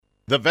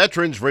The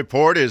Veterans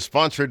Report is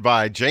sponsored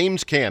by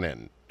James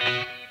Cannon.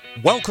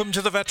 Welcome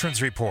to the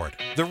Veterans Report,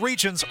 the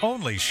region's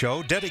only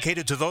show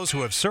dedicated to those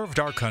who have served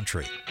our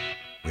country.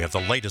 We have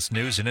the latest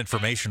news and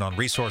information on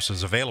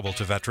resources available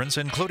to veterans,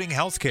 including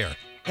healthcare,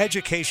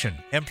 education,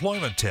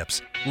 employment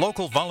tips,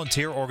 local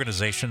volunteer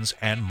organizations,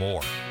 and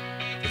more.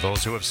 To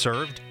those who have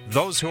served,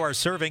 those who are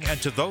serving, and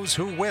to those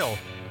who will,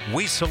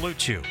 we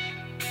salute you.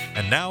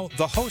 And now,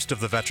 the host of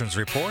the Veterans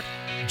Report,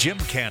 Jim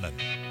Cannon.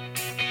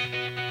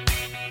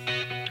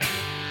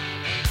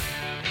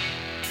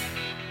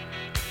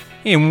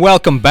 And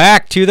welcome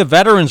back to the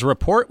Veterans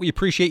Report. We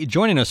appreciate you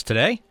joining us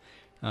today.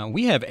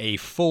 We have a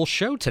full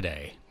show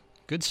today.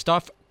 Good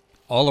stuff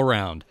all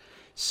around.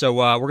 So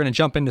we're going to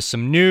jump into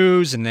some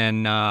news, and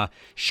then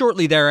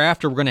shortly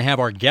thereafter, we're going to have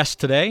our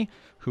guest today,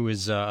 who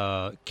is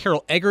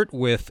Carol Eggert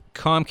with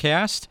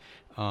Comcast.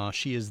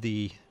 She's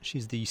the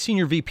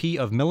Senior VP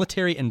of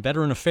Military and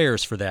Veteran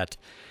Affairs for that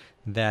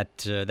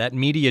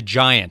media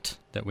giant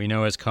that we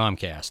know as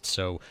Comcast.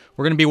 So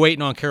we're going to be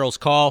waiting on Carol's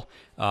call.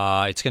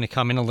 It's going to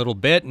come in a little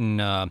bit, and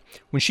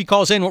when she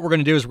calls in, what we're going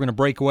to do is we're going to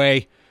break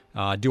away,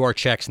 do our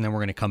checks, and then we're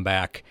going to come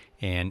back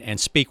and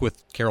speak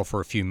with Carol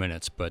for a few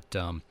minutes. But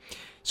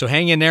so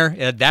hang in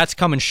there. That's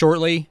coming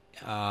shortly.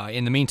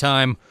 In the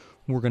meantime,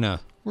 we're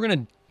gonna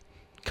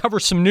cover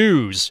some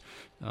news.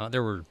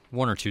 There were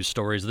one or two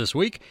stories this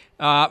week.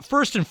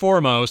 First and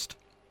foremost,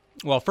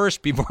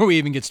 first, before we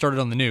even get started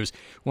on the news, I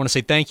want to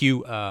say thank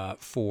you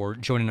for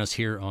joining us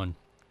here on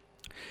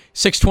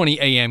 620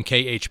 AM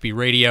KHB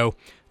Radio,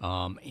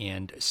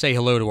 and say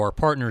hello to our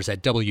partners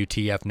at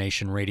WTF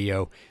Nation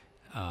Radio.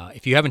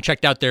 If you haven't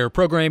checked out their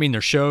programming,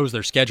 their shows,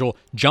 their schedule,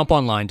 jump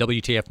online,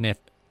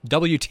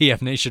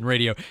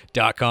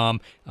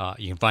 WTFNationRadio.com.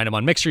 You can find them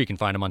on Mixer, you can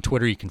find them on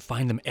Twitter, you can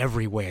find them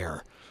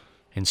everywhere.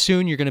 And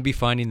soon you're going to be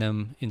finding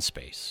them in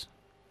space.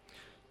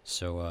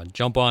 So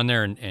jump on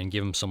there and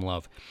give them some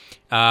love.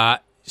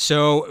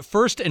 So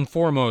first and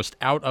foremost,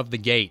 out of the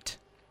gate,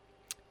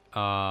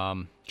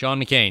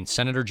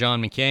 Senator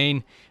John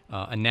McCain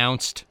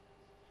announced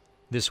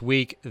this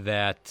week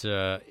that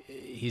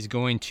he's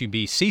going to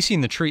be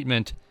ceasing the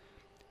treatment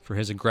for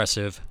his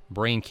aggressive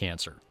brain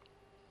cancer.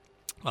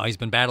 He's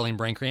been battling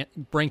brain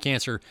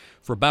cancer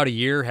for about a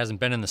year,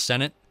 hasn't been in the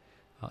Senate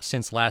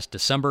since last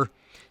December.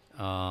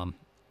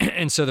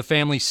 And so the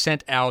family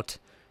sent out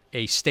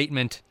a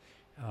statement.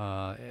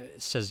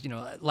 It says,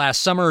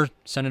 last summer,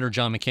 Senator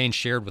John McCain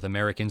shared with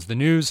Americans the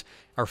news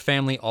our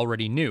family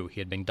already knew.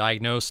 He had been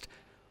diagnosed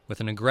with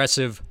an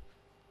aggressive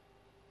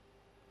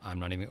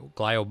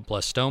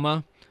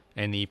glioblastoma,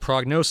 and the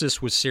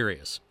prognosis was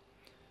serious.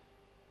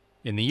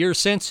 In the years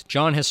since,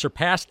 John has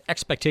surpassed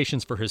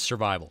expectations for his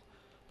survival,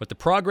 but the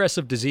progress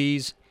of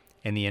disease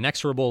and the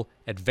inexorable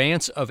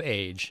advance of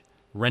age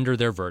render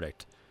their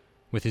verdict.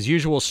 With his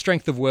usual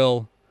strength of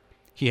will,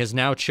 he has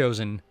now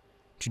chosen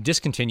to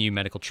discontinue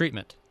medical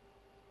treatment.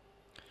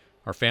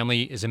 Our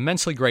family is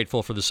immensely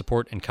grateful for the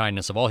support and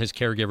kindness of all his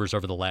caregivers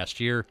over the last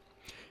year,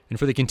 and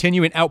for the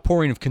continuing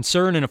outpouring of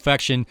concern and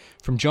affection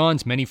from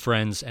John's many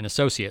friends and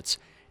associates,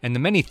 and the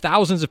many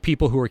thousands of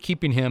people who are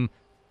keeping him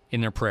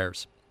in their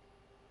prayers.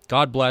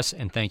 God bless,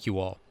 and thank you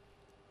all.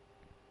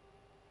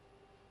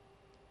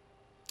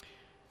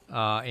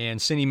 And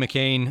Cindy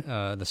McCain,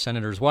 the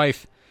senator's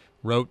wife,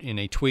 wrote in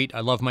a tweet, "I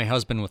love my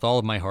husband with all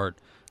of my heart.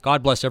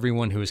 God bless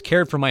everyone who has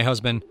cared for my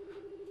husband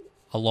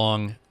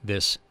along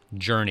this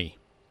journey."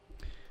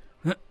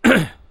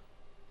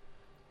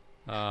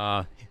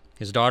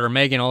 His daughter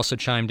Megan also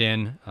chimed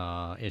in,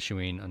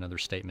 issuing another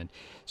statement.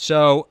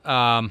 So,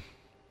 and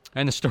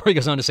the story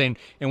goes on to say,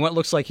 in what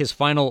looks like his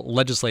final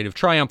legislative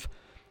triumph,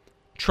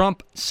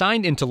 Trump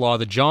signed into law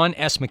the John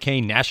S.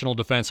 McCain National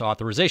Defense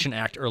Authorization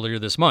Act earlier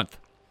this month.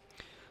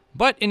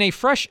 But in a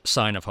fresh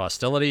sign of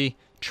hostility,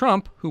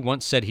 Trump, who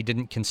once said he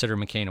didn't consider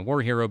McCain a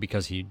war hero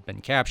because he'd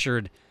been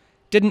captured,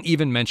 didn't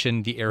even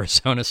mention the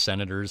Arizona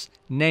senator's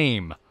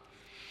name.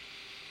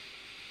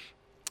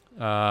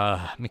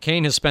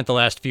 McCain has spent the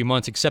last few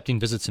months accepting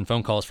visits and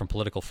phone calls from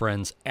political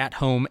friends at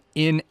home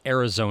in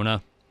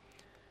Arizona.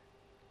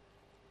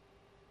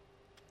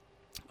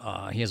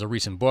 He has a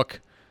recent book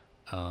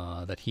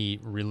that he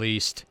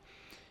released.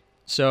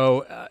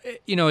 So,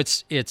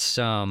 it's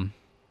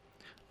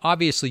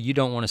obviously you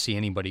don't want to see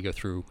anybody go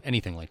through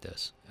anything like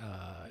this,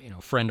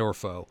 friend or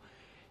foe.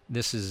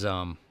 This is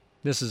a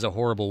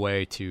horrible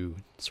way to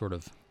sort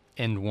of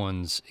end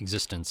one's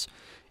existence.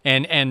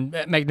 And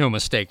make no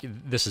mistake,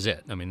 this is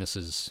it. I mean, this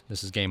is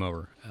game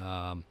over,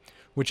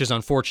 which is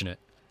unfortunate.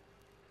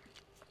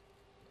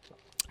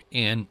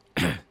 And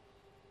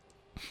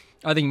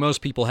I think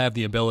most people have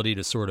the ability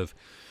to sort of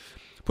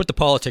put the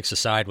politics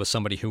aside with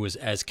somebody who is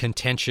as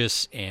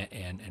contentious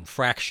and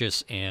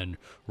fractious and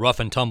rough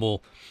and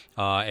tumble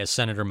as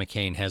Senator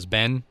McCain has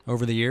been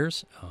over the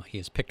years. He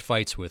has picked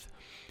fights with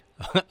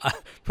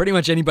pretty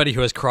much anybody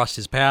who has crossed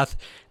his path.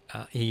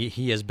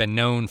 He has been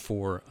known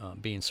for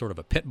being sort of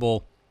a pit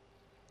bull.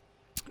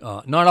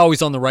 Not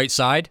always on the right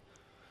side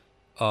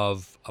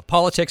of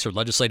politics or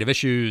legislative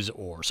issues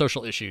or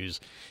social issues,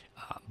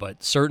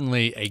 but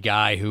certainly a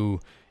guy who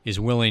is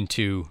willing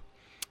to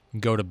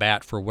go to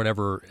bat for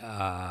whatever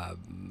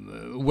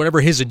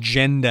his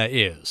agenda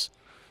is.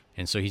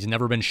 And so he's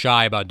never been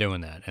shy about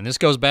doing that. And this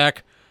goes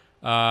back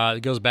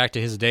to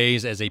his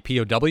days as a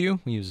POW.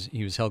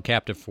 He was held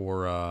captive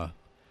for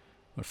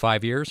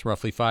 5 years,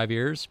 roughly 5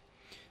 years.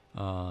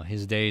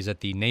 His days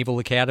at the Naval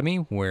Academy,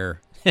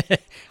 where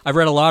I've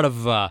read a lot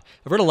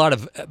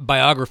of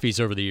biographies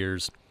over the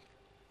years,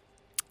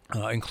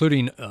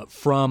 including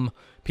from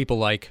people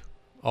like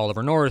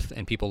Oliver North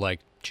and people like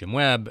Jim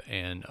Webb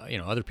and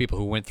other people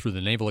who went through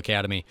the Naval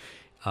Academy,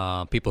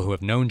 people who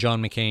have known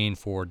John McCain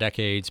for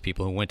decades,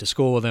 people who went to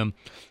school with him.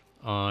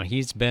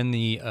 He's been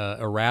the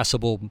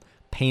irascible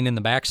pain in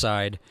the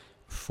backside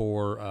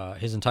for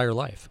his entire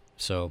life.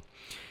 So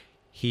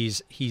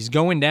he's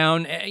going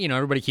down.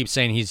 Everybody keeps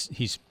saying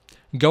he's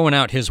going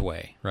out his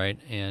way, right?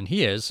 And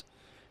he is.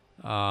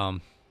 So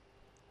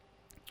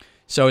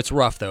it's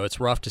rough, though. It's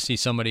rough to see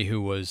somebody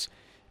who was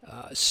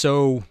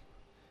so.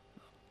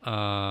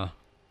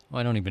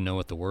 I don't even know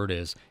what the word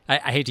is. I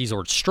hate to use the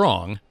word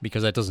strong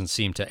because that doesn't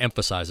seem to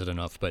emphasize it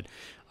enough. But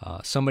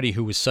somebody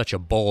who was such a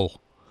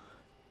bull,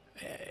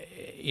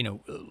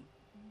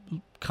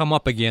 come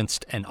up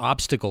against an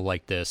obstacle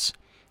like this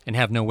and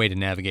have no way to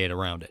navigate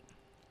around it.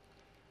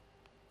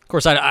 Of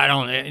course, I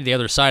don't. The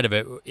other side of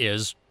it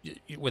is,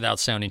 without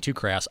sounding too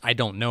crass, I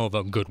don't know of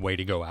a good way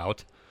to go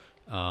out.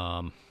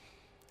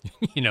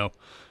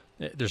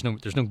 There's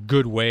no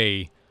good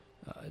way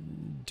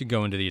to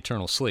go into the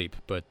eternal sleep,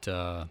 but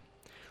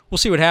we'll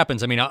see what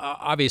happens. I mean,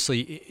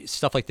 obviously,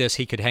 stuff like this,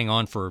 he could hang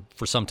on for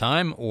some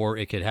time, or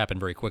it could happen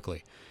very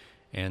quickly.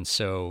 And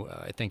so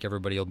I think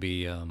everybody will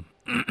be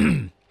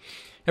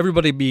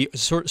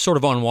sort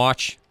of on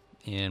watch,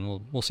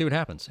 and we'll see what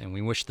happens. And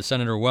we wish the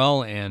senator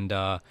well, and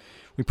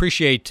we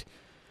appreciate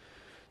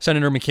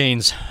Senator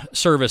McCain's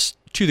service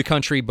to the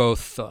country,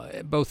 both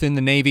in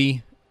the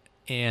Navy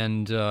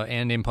and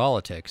in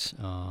politics.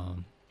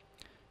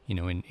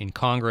 In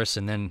Congress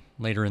and then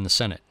later in the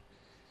Senate.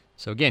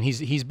 So again,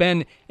 he's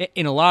been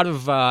in a lot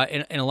of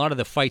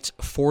the fights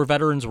for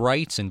veterans'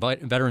 rights and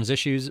veterans'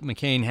 issues.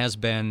 McCain has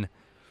been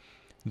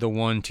the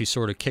one to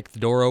sort of kick the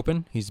door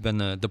open. He's been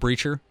the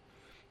breacher.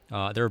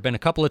 There have been a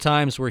couple of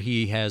times where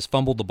he has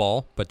fumbled the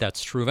ball, but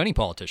that's true of any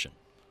politician.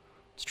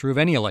 It's true of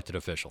any elected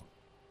official.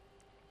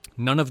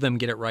 None of them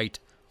get it right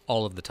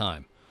all of the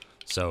time.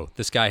 So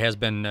this guy has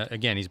been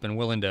he's been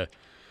willing to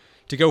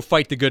go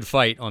fight the good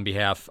fight on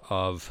behalf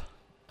of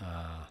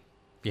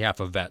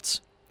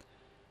vets.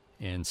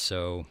 And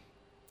so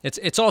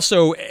it's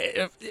also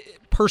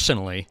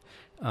personally,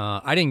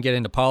 I didn't get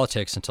into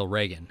politics until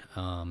Reagan.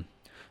 I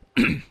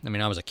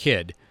was a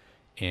kid,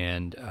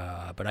 and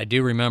but I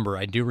do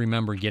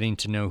remember getting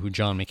to know who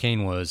John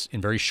McCain was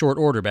in very short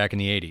order back in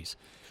the 80s.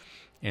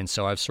 And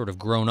so I've sort of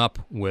grown up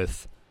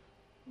with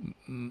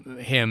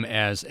him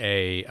as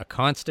a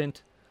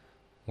constant,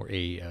 or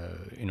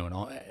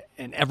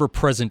an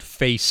ever-present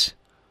face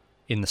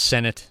in the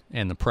Senate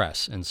and the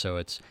press. And so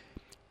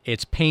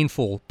it's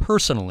painful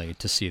personally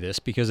to see this,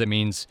 because it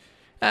means,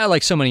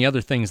 like so many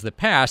other things that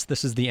passed,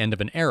 this is the end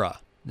of an era.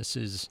 This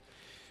is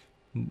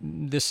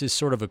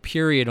sort of a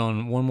period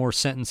on one more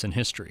sentence in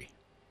history.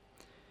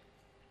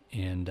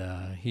 And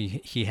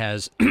he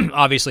has,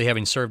 obviously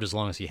having served as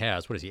long as he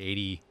has, what is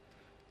he,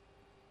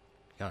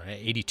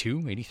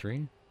 82,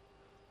 83?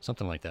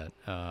 Something like that,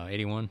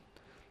 81?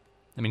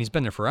 I mean, he's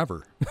been there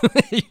forever.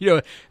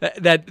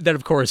 That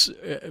of course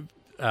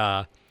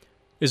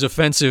is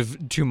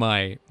offensive to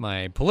my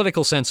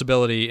political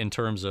sensibility in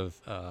terms of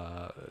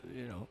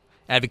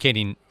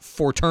advocating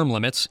for term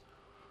limits.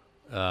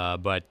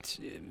 But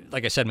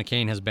like I said,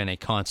 McCain has been a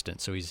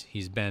constant. So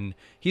he's been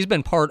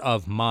part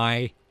of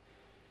my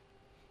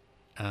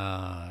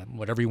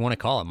whatever you want to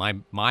call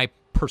it, my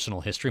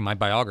personal history, my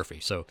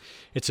biography. So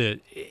it's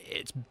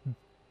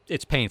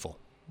painful.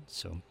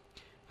 So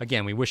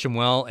again, we wish him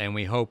well, and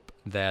we hope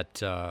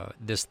that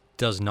this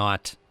does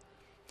not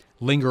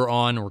linger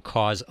on or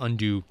cause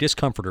undue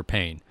discomfort or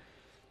pain.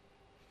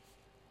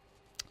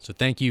 So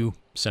thank you,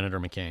 Senator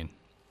McCain.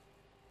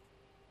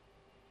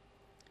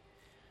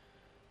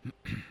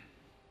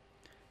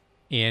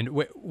 And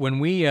when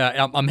we,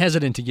 I'm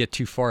hesitant to get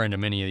too far into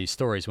many of these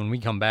stories. When we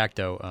come back,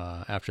 though,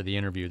 after the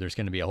interview, there's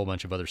going to be a whole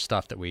bunch of other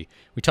stuff that we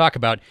talk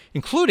about,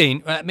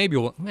 including, I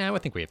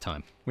think we have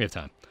time. We have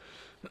time.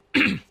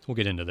 We'll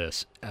get into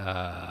this. If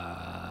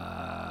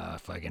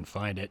I can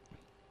find it.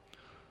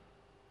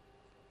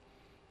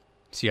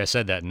 See, I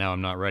said that, and now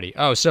I'm not ready.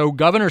 Oh, so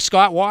Governor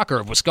Scott Walker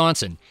of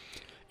Wisconsin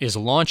is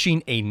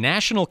launching a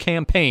national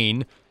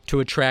campaign to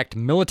attract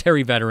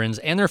military veterans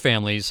and their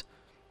families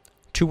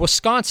to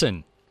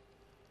Wisconsin.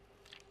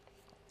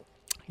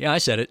 Yeah, I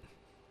said it.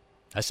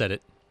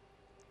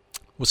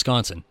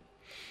 Wisconsin.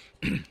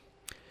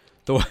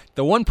 The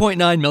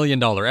 $1.9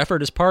 million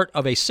effort is part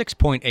of a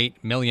 $6.8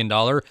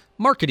 million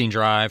marketing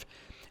drive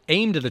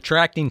aimed at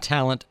attracting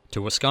talent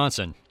to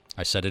Wisconsin.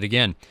 I said it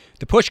again.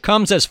 The push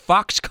comes as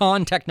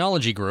Foxconn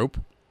Technology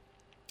Group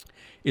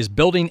is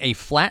building a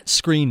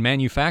flat-screen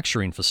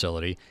manufacturing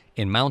facility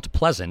in Mount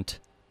Pleasant,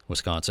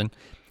 Wisconsin,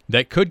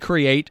 that could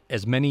create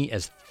as many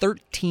as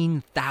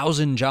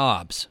 13,000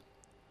 jobs.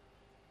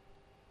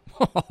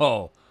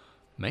 Oh,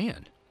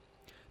 man.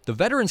 The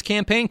Veterans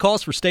Campaign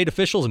calls for state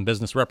officials and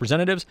business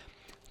representatives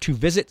to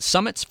visit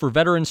summits for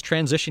veterans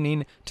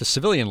transitioning to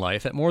civilian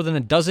life at more than a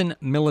dozen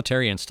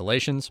military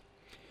installations.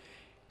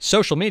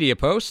 Social media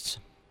posts,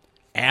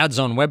 ads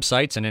on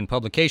websites and in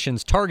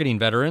publications targeting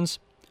veterans,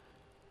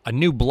 a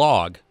new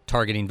blog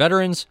targeting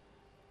veterans,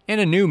 and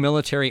a new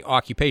military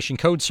occupation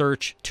code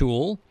search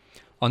tool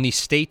on the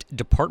State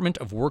Department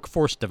of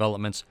Workforce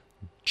Development's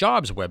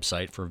jobs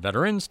website for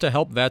veterans to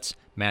help vets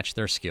match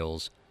their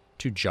skills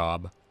to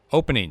job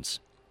openings.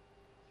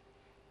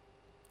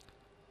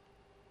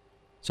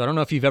 So I don't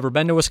know if you've ever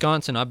been to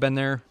Wisconsin. I've been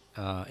there.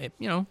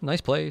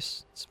 Nice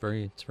place. It's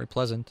very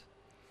pleasant.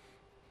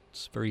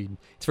 It's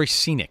very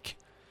scenic.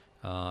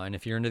 And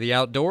if you're into the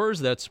outdoors,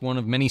 that's one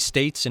of many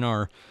states in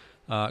our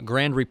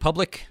Grand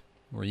Republic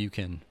where you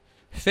can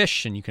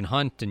fish and you can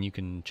hunt and you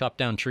can chop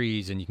down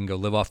trees and you can go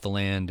live off the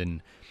land.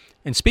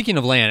 And speaking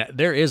of land,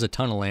 there is a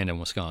ton of land in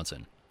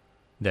Wisconsin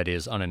that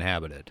is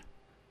uninhabited.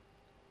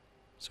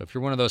 So if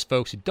you're one of those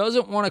folks who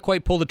doesn't want to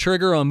quite pull the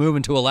trigger on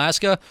moving to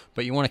Alaska,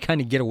 but you want to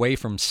kind of get away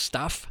from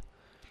stuff,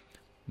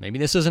 maybe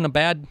this isn't a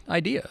bad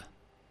idea.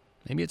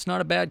 Maybe it's not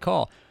a bad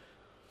call.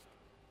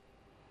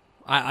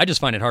 I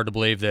just find it hard to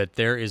believe that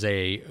there is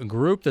a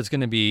group that's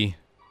going to be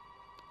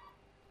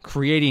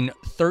creating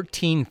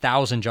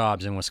 13,000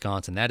 jobs in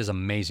Wisconsin. That is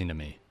amazing to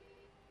me.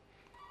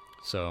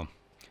 So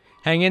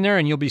hang in there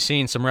and you'll be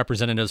seeing some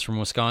representatives from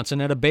Wisconsin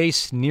at a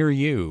base near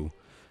you.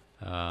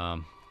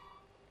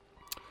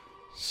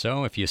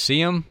 So if you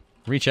see them,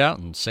 reach out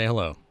and say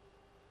hello.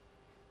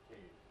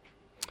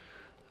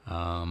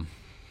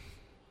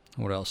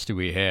 What else do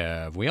we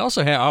have? We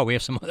also have we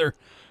have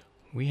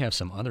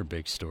some other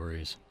big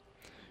stories.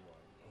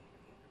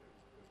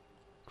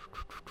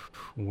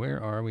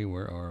 Where are we?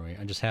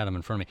 I just had them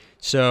in front of me.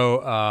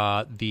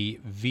 So the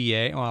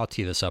VA. I'll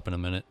tee this up in a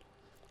minute.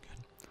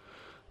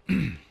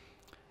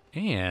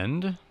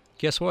 And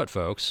guess what,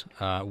 folks?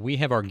 We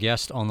have our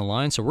guest on the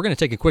line, so we're going to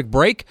take a quick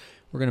break.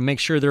 We're going to make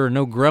sure there are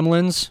no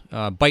gremlins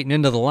biting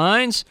into the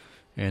lines,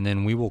 and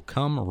then we will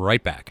come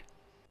right back.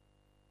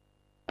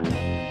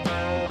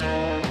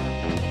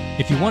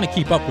 If you want to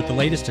keep up with the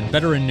latest in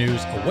veteran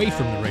news away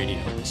from the radio,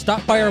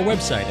 stop by our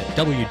website at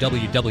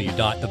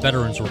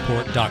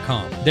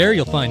www.theveteransreport.com. There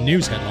you'll find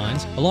news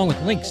headlines, along with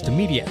links to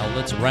media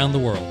outlets around the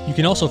world. You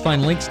can also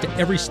find links to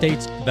every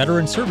state's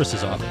Veteran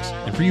Services Office.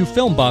 And for you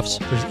film buffs,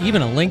 there's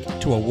even a link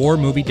to a war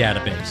movie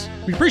database.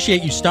 We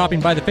appreciate you stopping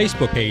by the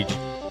Facebook page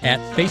at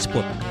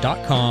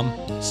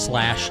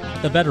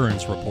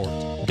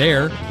facebook.com/theveteransreport.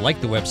 There,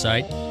 like the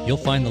website, you'll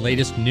find the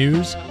latest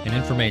news and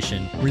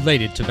information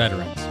related to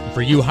veterans. And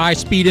for you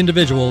high-speed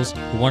individuals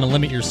who want to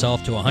limit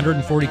yourself to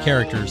 140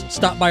 characters,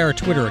 stop by our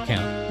Twitter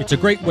account. It's a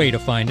great way to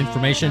find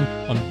information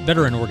on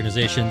veteran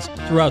organizations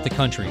throughout the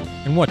country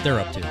and what they're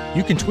up to.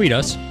 You can tweet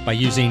us by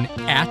using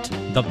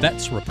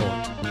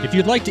 @TheVetsReport. If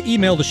you'd like to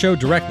email the show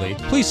directly,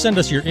 please send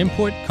us your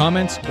input,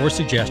 comments, or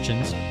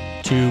suggestions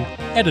to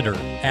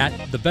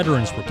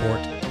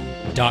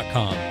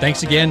editor@theveteransreport.com.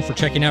 Thanks again for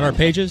checking out our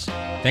pages.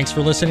 Thanks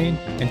for listening,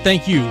 and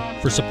thank you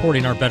for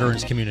supporting our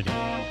veterans community.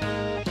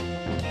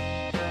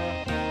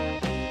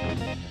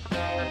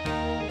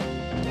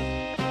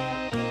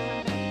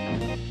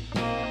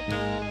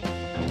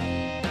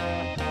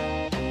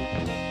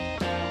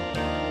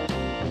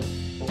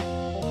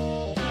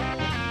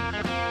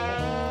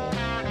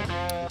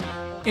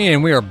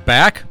 And we are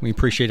back. We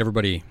appreciate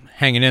everybody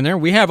hanging in there.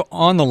 We have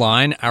on the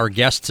line our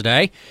guest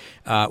today.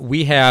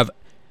 We have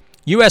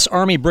U.S.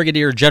 Army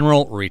Brigadier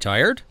General,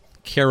 retired,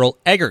 Carol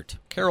Eggert.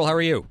 Carol, how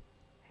are you?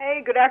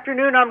 Hey, good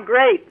afternoon. I'm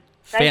great.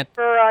 Thanks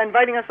for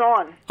inviting us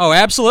on. Oh,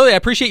 absolutely. I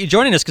appreciate you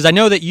joining us because I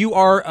know that you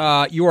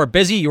are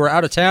busy. You are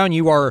out of town.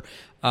 You are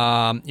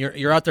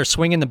you're out there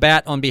swinging the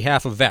bat on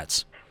behalf of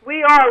vets.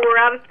 We are. We're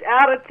out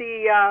at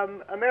the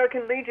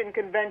American Legion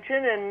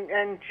Convention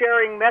and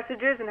sharing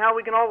messages and how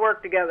we can all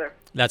work together.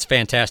 That's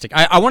fantastic.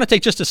 I want to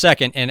take just a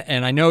second,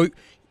 and I know,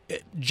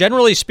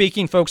 generally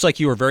speaking, folks like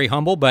you are very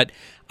humble, but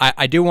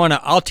I do want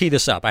to, I'll tee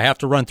this up. I have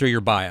to run through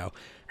your bio.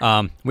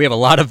 We have a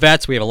lot of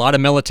vets. We have a lot of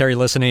military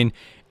listening.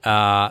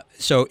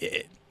 So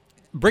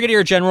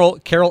Brigadier General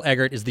Carol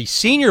Eggert is the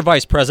Senior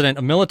Vice President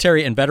of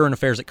Military and Veteran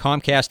Affairs at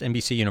Comcast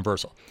NBC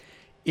Universal.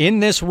 In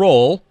this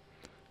role,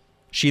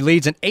 she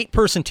leads an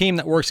 8-person team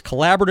that works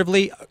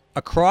collaboratively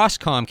across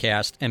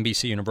Comcast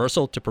NBC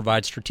Universal to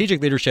provide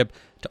strategic leadership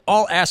to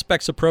all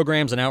aspects of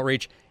programs and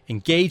outreach,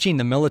 engaging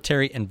the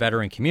military and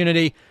veteran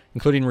community,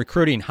 including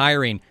recruiting,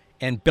 hiring,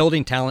 and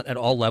building talent at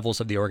all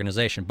levels of the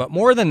organization. But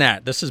more than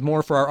that, this is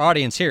more for our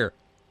audience here.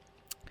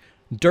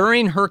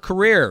 During her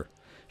career,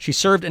 she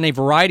served in a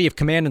variety of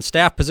command and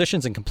staff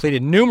positions and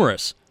completed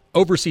numerous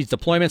overseas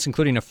deployments,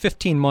 including a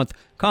 15-month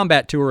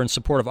combat tour in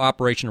support of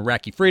Operation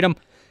Iraqi Freedom,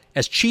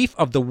 as chief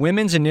of the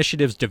Women's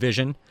Initiatives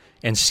Division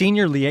and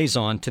senior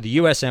liaison to the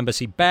U.S.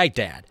 Embassy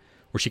Baghdad,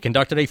 where she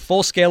conducted a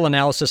full-scale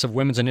analysis of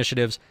women's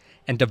initiatives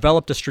and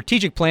developed a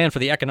strategic plan for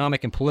the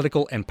economic and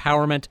political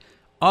empowerment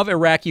of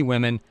Iraqi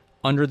women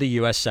under the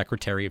U.S.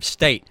 Secretary of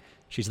State.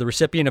 She's the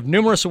recipient of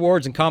numerous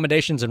awards and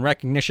commendations in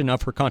recognition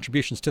of her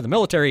contributions to the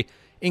military,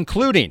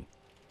 including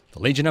the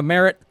Legion of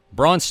Merit,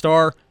 Bronze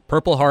Star,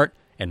 Purple Heart,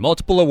 and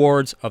multiple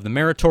awards of the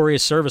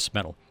Meritorious Service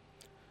Medal.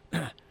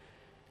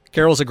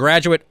 Carol's a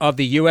graduate of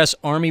the U.S.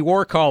 Army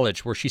War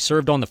College, where she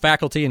served on the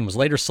faculty and was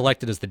later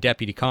selected as the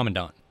Deputy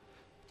Commandant.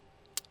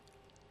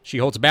 She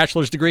holds a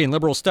bachelor's degree in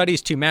liberal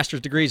studies, 2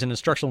 master's degrees in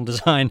instructional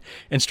design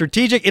and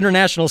strategic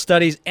international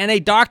studies, and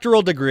a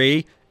doctoral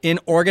degree in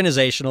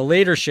organizational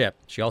leadership.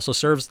 She also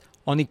serves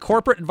on the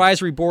corporate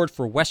advisory board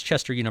for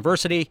Westchester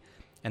University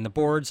and the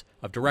boards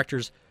of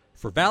directors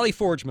for Valley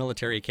Forge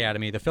Military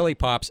Academy, the Philly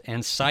Pops,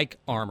 and Psych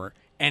Armor.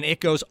 And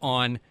it goes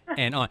on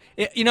and on.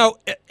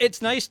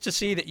 It's nice to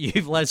see that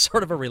you've led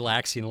sort of a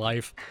relaxing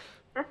life.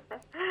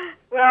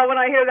 Well, when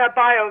I hear that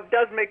bio, it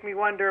does make me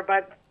wonder,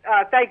 but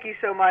thank you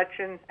so much.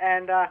 And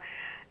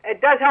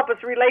it does help us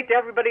relate to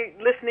everybody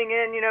listening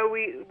in.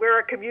 We're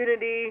a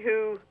community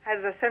who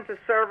has a sense of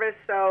service,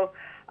 so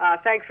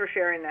thanks for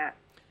sharing that.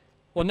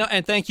 Well, no,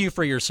 and thank you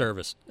for your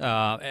service.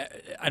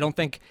 I don't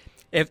think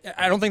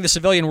the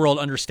civilian world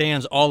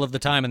understands all of the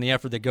time and the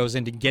effort that goes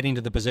into getting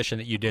to the position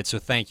that you did. So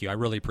thank you. I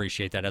really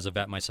appreciate that as a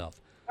vet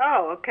myself.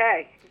 Oh,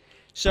 okay.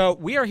 So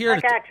we are here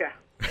Back at you.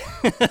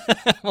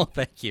 Well,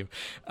 thank you.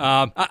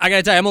 I got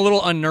to tell you, I'm a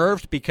little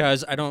unnerved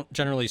because I don't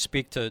generally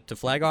speak to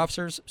flag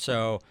officers.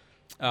 So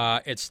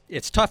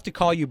it's tough to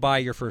call you by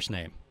your first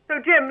name. So,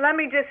 Jim, let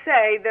me just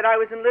say that I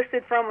was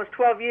enlisted for almost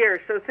 12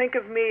 years, so think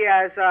of me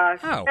as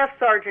Staff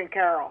Sergeant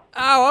Carol.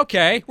 Oh,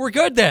 okay. We're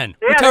good then.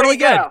 Yeah, We're totally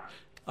there you good. go.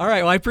 All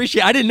right. Well, I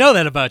didn't know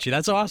that about you.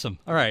 That's awesome.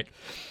 All right.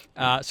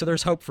 So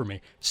there's hope for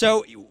me.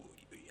 So,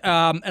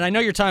 and I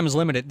know your time is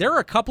limited. There are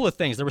a couple of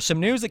things. There was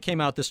some news that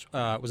came out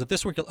was it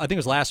this week? I think it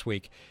was last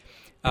week,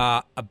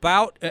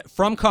 about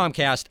from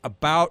Comcast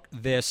about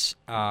this,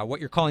 what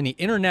you're calling the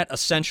Internet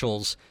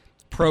Essentials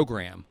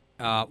program.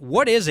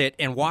 What is it,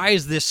 and why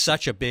is this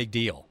such a big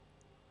deal?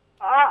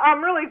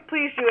 I'm really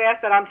pleased you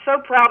asked that. I'm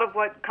so proud of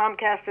what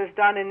Comcast has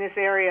done in this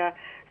area.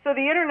 So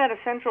the Internet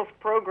Essentials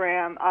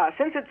program,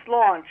 since its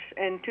launch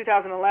in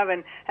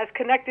 2011, has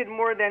connected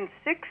more than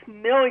 6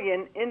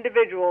 million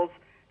individuals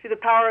to the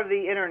power of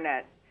the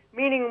Internet,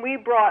 meaning we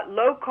brought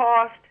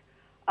low-cost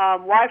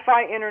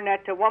Wi-Fi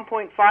Internet to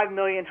 1.5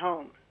 million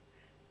homes.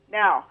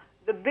 Now,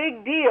 the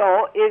big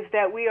deal is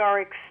that we are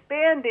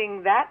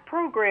expanding that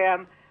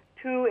program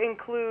to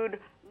include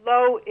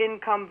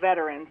low-income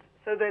veterans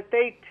so that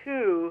they,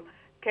 too,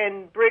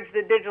 can bridge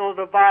the digital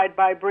divide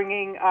by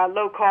bringing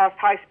low-cost,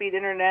 high-speed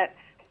Internet,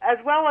 as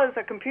well as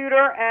a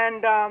computer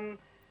and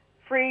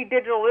free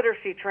digital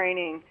literacy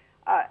training.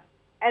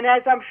 And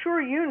as I'm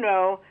sure you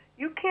know,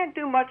 you can't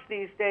do much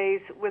these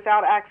days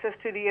without access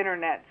to the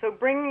Internet. So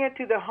bringing it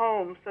to the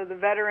home so the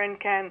veteran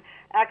can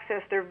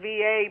access their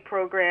VA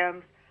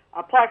programs,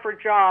 apply for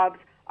jobs,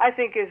 I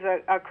think is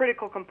a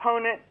critical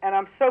component, and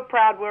I'm so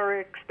proud we're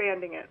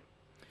expanding it.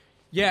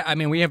 Yeah, I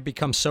mean, we have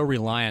become so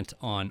reliant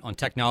on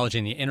technology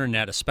and the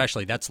Internet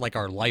especially. That's like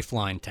our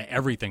lifeline to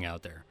everything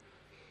out there.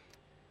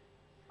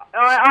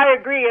 I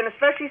agree, and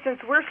especially since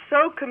we're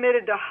so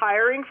committed to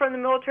hiring from the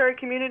military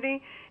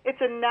community, it's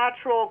a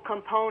natural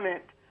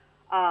component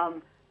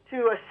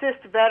to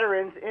assist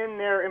veterans in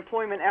their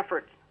employment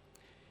efforts.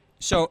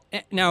 So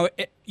now,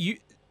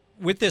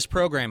 with this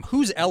program,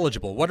 who's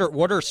eligible?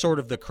 What are sort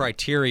of the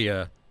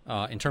criteria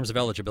in terms of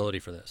eligibility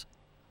for this?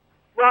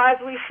 Well, as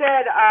we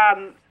said,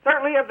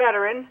 certainly a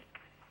veteran,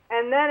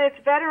 and then it's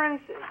veterans,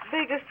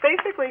 they just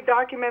basically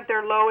document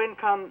their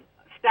low-income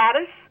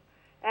status.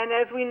 And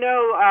as we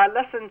know,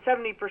 less than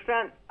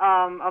 70%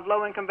 of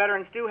low-income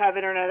veterans do have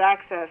Internet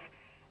access.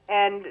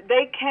 And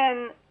they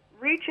can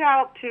reach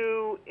out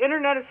to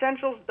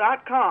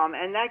internetessentials.com,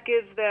 and that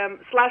gives them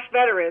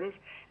 /veterans,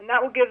 and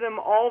that will give them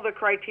all the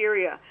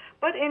criteria.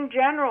 But in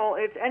general,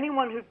 it's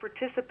anyone who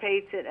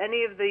participates in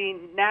any of the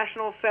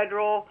national,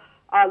 federal,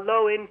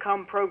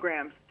 low-income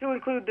programs, to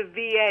include the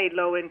VA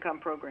low-income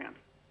programs.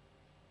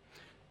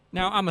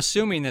 Now, I'm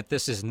assuming that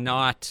this is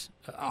not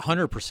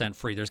 100%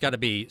 free. There's got to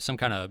be some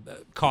kind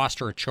of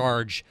cost or a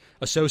charge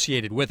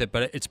associated with it,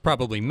 but it's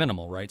probably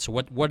minimal, right? So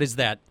what is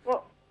that?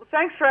 Well,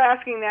 thanks for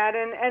asking that.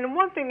 And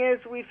one thing is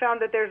we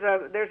found that there's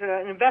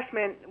an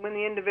investment when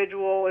the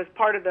individual is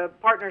part of the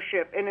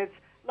partnership, and it's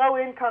low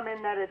income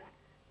in that it's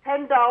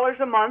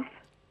 $10 a month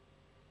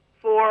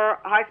for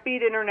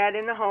high-speed Internet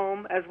in the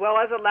home, as well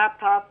as a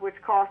laptop, which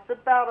costs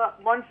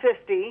about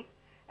 $150,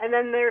 and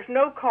then there's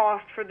no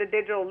cost for the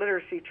digital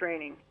literacy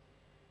training.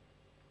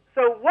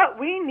 So what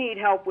we need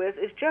help with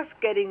is just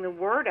getting the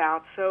word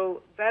out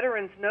so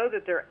veterans know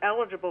that they're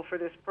eligible for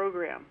this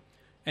program.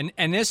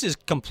 And this is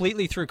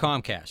completely through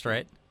Comcast,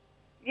 right?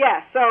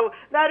 Yes, so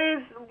that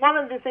is one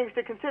of the things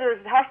to consider.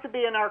 Is it has to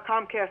be in our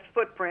Comcast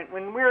footprint.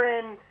 When we're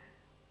in,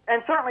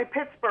 and certainly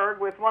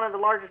Pittsburgh, with one of the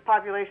largest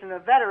population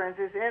of veterans,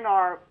 is in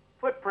our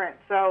footprint.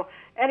 So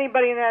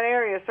anybody in that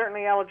area is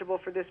certainly eligible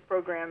for this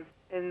program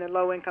in the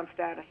low-income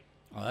status.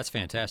 Oh, that's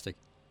fantastic.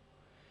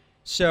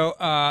 So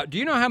do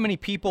you know how many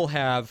people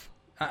have,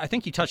 I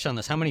think you touched on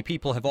this, how many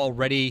people have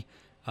already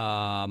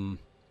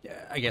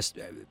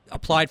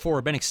applied for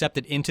or been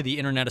accepted into the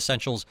Internet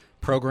Essentials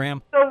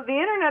program? So the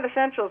Internet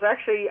Essentials,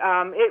 actually,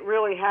 it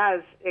really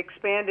has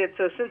expanded.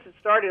 So since it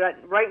started,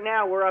 right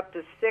now we're up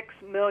to 6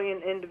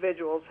 million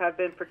individuals have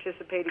been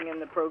participating in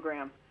the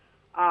program.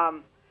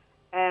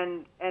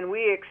 And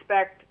we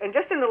expect, and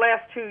just in the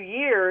last 2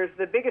 years,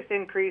 the biggest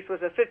increase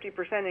was a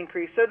 50%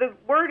 increase. So the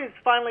word is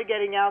finally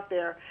getting out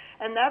there,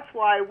 and that's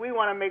why we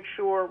want to make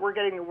sure we're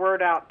getting the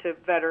word out to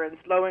veterans,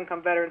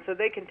 low-income veterans, so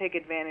they can take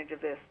advantage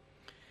of this.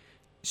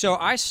 So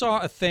I saw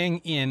a thing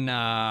in,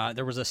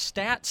 there was a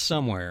stat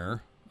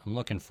somewhere, I'm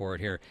looking for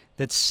it here,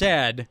 that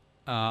said,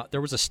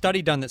 there was a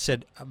study done that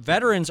said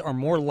veterans are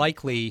more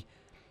likely,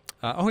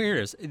 here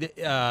it is,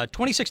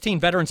 2016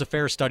 Veterans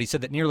Affairs study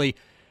said that nearly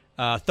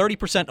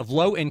 30% of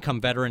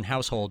low-income veteran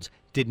households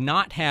did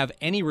not have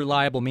any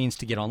reliable means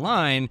to get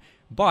online,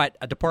 but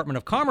a Department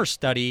of Commerce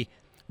study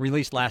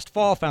released last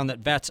fall found that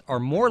vets are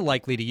more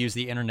likely to use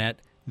the Internet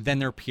than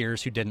their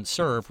peers who didn't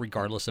serve,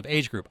 regardless of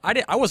age group.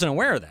 I wasn't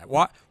aware of that.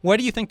 Why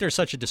do you think there's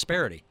such a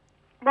disparity?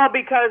 Well,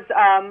 because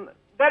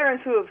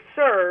veterans who have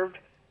served,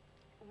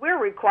 we're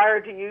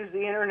required to use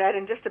the Internet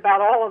in just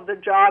about all of the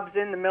jobs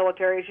in the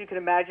military. As you can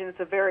imagine,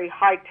 it's a very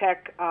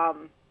high-tech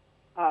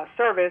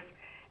service.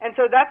 And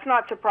so that's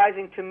not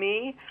surprising to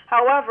me.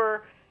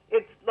 However,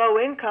 it's low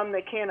income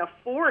that can't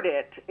afford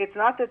it. It's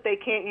not that they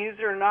can't use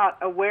it or not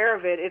aware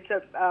of it. It's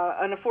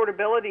an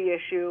affordability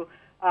issue.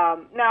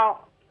 Now,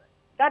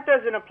 that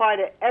doesn't apply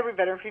to every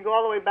veteran. If you go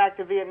all the way back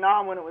to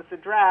Vietnam when it was the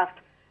draft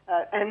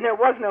and there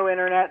was no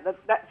Internet,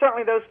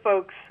 certainly those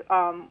folks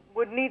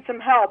would need some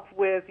help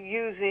with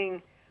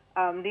using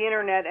the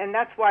Internet, and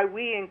that's why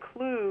we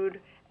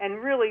include and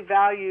really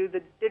value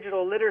the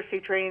digital literacy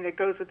training that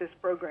goes with this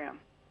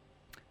program.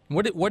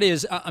 What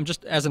is, I'm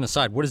just as an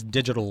aside, what is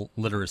digital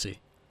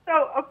literacy?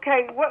 So,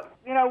 okay, what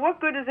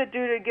good does it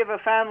do to give a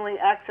family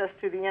access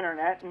to the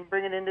Internet and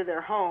bring it into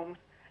their homes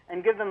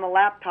and give them a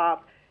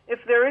laptop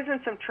if there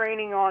isn't some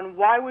training on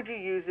why would you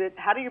use it,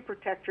 how do you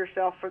protect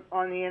yourself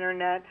on the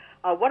Internet,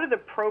 what are the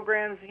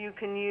programs you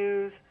can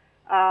use?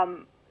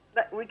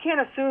 We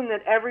can't assume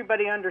that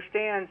everybody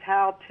understands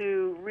how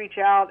to reach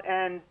out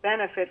and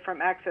benefit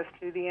from access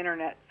to the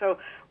Internet. So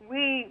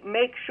we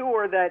make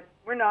sure that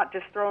we're not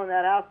just throwing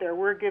that out there.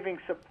 We're giving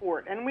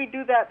support. And we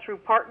do that through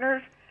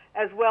partners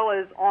as well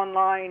as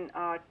online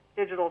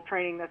digital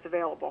training that's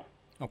available.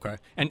 Okay.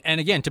 And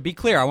again, to be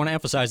clear, I want to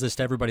emphasize this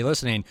to everybody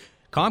listening.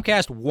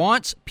 Comcast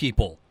wants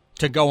people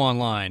to go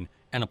online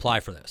and apply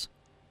for this.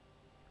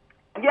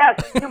 Yes.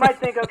 You might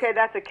think, okay,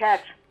 that's a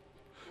catch.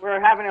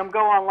 We're having them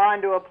go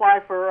online to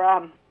apply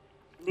for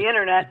the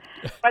Internet.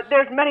 But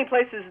there's many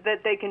places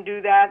that they can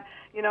do that.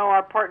 You know,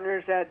 our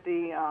partners at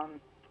the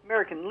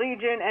American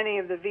Legion, any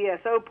of the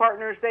VSO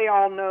partners, they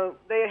all know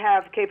they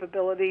have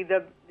capability,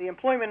 the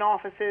employment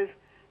offices,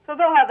 so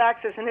they'll have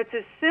access. And it's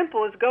as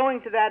simple as going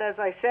to that, as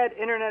I said,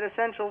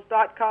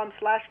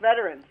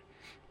 internetessentials.com/veterans.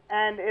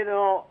 And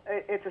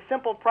it's a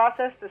simple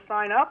process to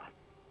sign up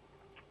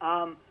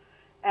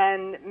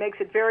and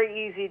makes it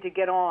very easy to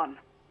get on.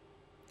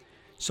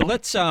 So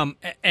let's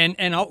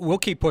we'll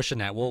keep pushing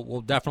that.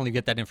 We'll definitely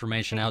get that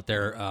information out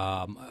there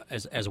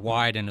as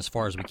wide and as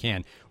far as we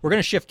can. We're going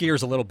to shift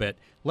gears a little bit.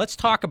 Let's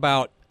talk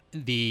about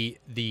the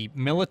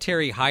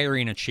military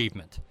hiring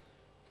achievement.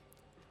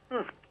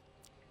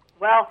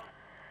 Well,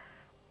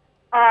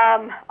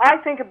 I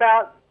think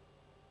about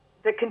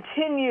the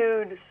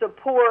continued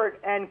support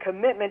and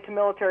commitment to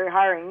military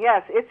hiring.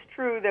 Yes, it's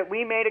true that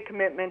we made a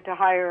commitment to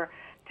hire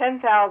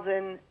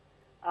 10,000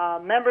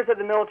 members of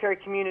the military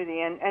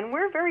community, and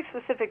we're very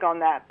specific on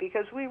that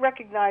because we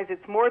recognize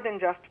it's more than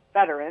just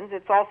veterans.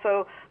 It's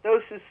also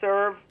those who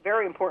serve,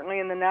 very importantly,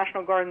 in the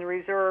National Guard and the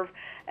Reserve.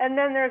 And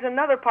then there's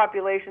another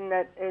population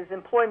that is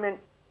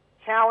employment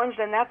challenged,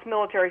 and that's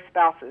military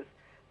spouses.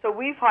 So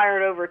we've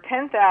hired over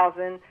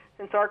 10,000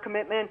 since our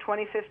commitment in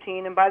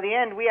 2015, and by the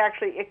end, we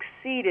actually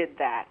exceeded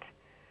that.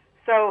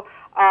 So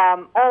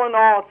all in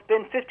all, it's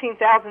been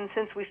 15,000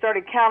 since we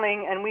started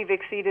counting, and we've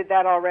exceeded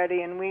that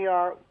already, and we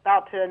are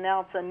about to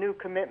announce a new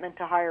commitment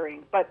to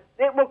hiring. But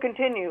it will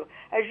continue.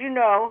 As you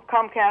know,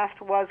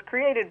 Comcast was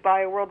created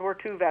by a World War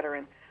II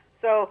veteran.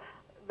 So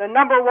the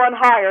number one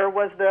hire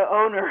was the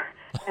owner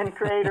and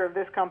creator of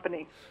this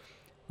company.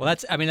 Well,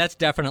 that's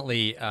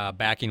definitely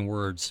backing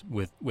words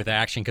with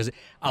action, because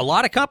a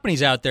lot of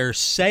companies out there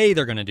say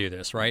they're going to do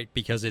this, right?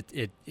 Because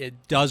it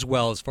does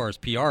well as far as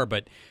PR,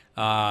 but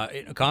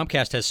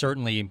Comcast has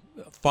certainly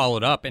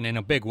followed up, and in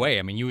a big way.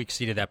 I mean, you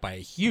exceeded that by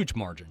a huge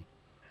margin.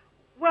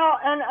 Well,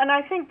 and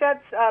I think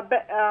that's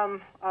a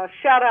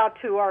shout out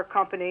to our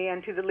company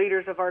and to the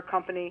leaders of our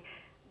company.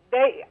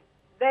 They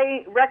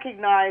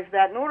recognize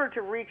that in order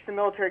to reach the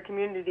military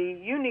community,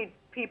 you need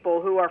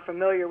people who are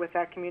familiar with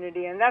that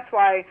community, and that's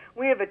why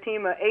we have a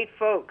team of 8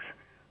 folks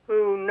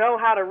who know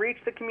how to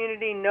reach the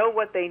community, know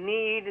what they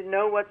need,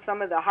 know what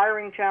some of the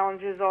hiring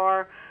challenges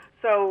are.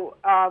 So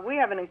we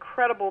have an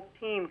incredible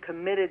team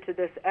committed to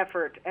this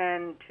effort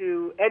and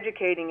to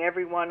educating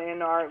everyone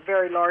in our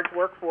very large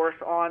workforce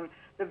on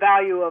the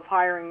value of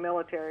hiring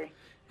military.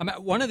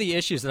 One of the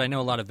issues that I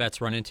know a lot of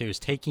vets run into is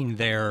taking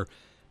their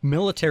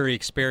military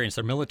experience,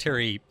 their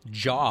military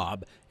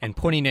job, and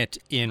putting it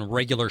in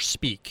regular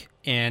speak.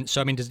 And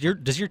so, I mean, does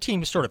your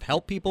team sort of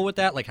help people with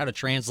that, like how to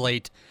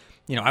translate?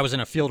 I was in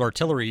a field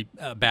artillery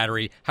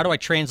battery. How do I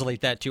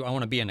translate that to I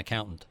want to be an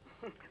accountant?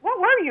 What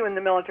were you in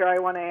the military, I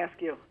want to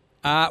ask you?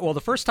 Well,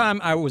 the first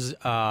time I was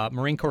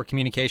Marine Corps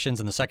Communications,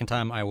 and the second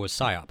time I was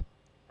PSYOP.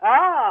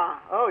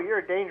 You're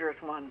a dangerous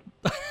one.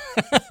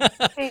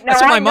 See,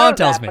 That's what my mom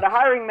tells me. But a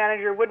hiring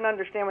manager wouldn't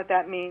understand what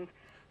that means.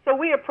 So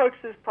we approach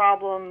this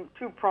problem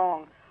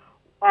two-pronged.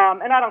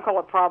 And I don't call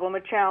it problem,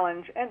 a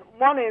challenge. And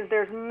one is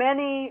there's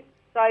many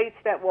sites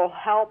that will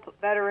help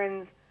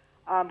veterans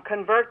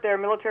convert their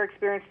military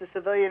experience to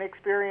civilian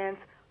experience.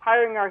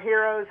 Hiring Our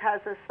Heroes has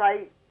a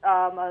site,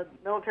 a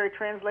military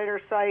translator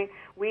site.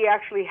 We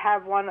actually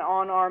have one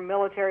on our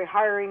military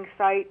hiring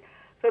site.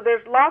 So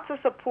there's lots of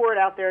support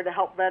out there to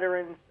help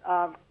veterans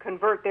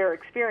convert their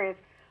experience.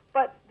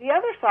 But the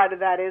other side of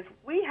that is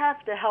we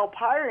have to help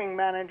hiring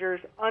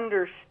managers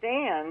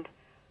understand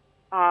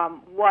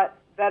what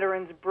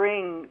veterans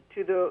bring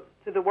to the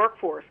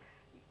workforce.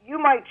 You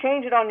might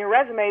change it on your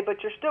resume,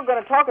 but you're still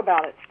going to talk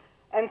about it.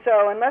 And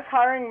so unless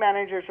hiring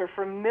managers are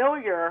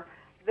familiar,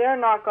 they're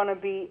not going to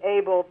be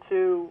able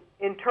to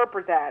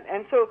interpret that.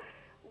 And so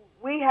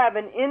we have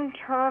an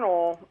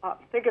internal,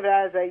 think of it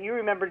as you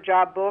remember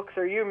job books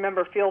or you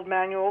remember field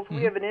manuals. Mm-hmm.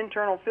 We have an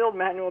internal field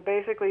manual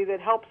basically that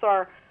helps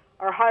our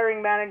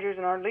hiring managers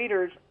and our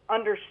leaders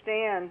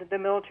understand the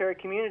military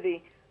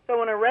community. So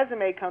when a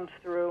resume comes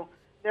through,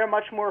 they're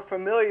much more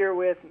familiar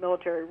with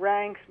military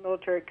ranks,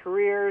 military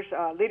careers,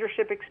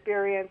 leadership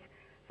experience.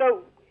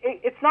 So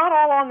it's not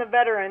all on the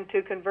veteran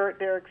to convert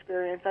their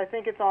experience. I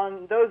think it's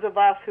on those of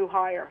us who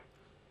hire.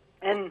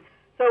 And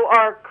so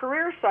our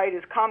career site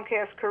is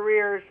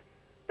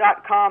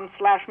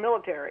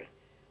comcastcareers.com/military.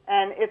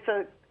 And it's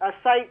a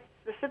site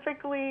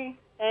specifically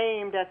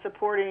aimed at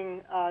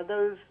supporting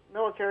those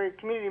military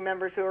community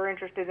members who are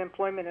interested in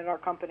employment in our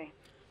company.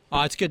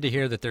 It's good to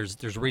hear that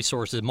there's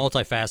resources,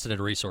 multifaceted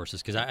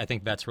resources, because I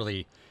think that's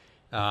really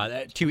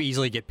too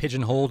easily get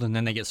pigeonholed and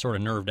then they get sort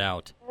of nerved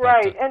out.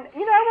 Right. And,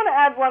 I want to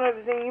add one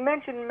other thing. You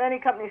mentioned many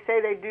companies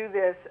say they do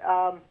this,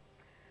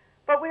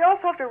 but we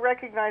also have to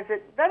recognize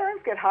that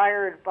veterans get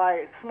hired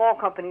by small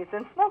companies,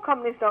 and small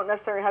companies don't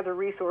necessarily have the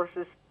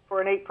resources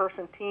for an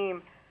 8-person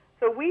team.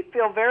 So we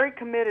feel very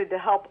committed to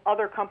help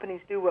other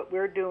companies do what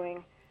we're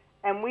doing,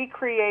 and we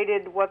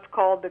created what's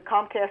called the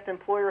Comcast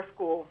Employer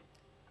School,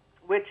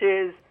 which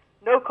is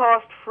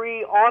no-cost,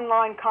 free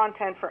online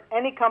content for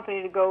any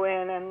company to go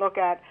in and look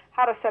at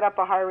how to set up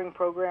a hiring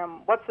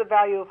program, what's the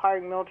value of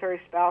hiring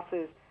military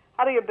spouses,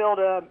 how do you build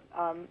a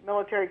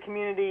military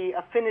community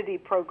affinity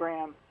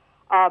program,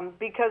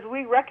 because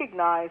we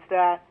recognize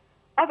that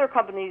other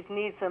companies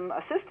need some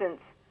assistance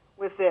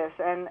with this,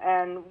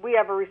 and we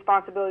have a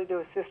responsibility to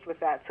assist with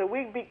that. So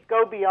we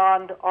go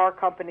beyond our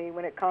company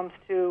when it comes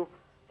to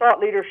thought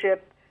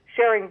leadership,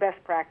 sharing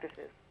best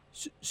practices.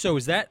 So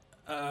is that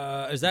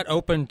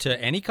open to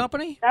any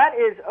company? That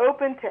is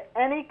open to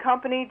any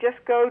company.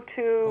 Just go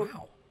to,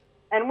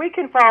 and we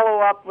can follow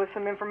up with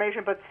some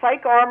information, but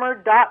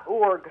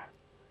psycharmor.org,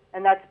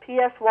 and that's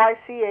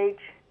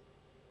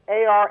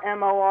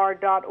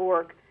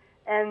psycharmor.org.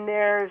 And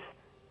there's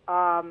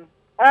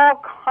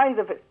all kinds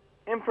of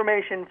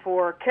information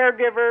for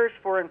caregivers,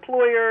 for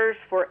employers,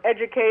 for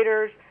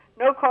educators,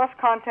 no-cost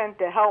content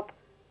to help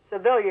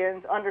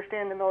civilians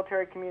understand the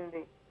military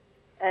community.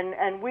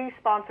 And we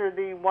sponsor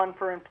the one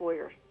for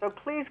employers. So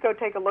please go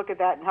take a look at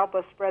that and help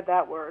us spread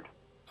that word.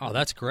 Oh,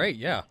 that's great.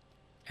 Yeah,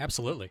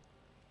 absolutely.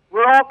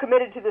 We're all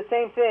committed to the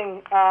same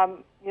thing,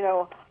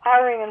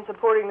 hiring and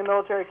supporting the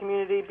military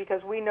community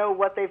because we know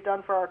what they've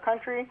done for our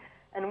country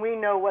and we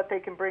know what they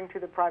can bring to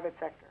the private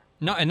sector.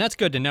 No, and that's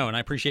good to know, and I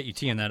appreciate you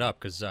teeing that up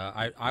because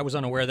I was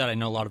unaware of that. I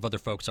know a lot of other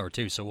folks are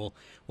too, so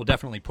we'll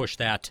definitely push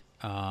that.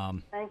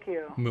 Thank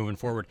you. Moving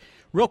forward,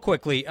 real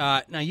quickly.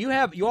 Now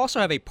you also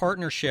have a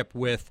partnership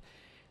with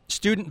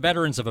Student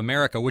Veterans of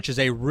America, which is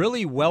a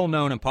really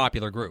well-known and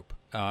popular group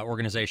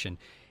organization.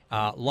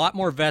 A lot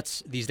more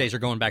vets these days are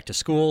going back to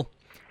school,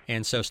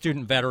 and so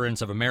Student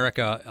Veterans of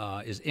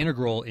America is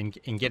integral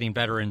in getting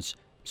veterans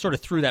sort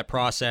of through that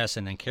process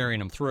and then carrying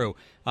them through.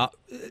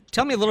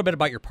 Tell me a little bit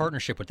about your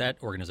partnership with that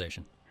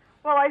organization.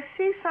 Well, I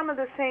see some of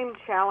the same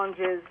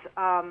challenges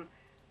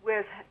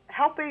with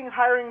helping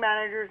hiring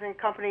managers and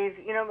companies.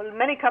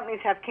 Many companies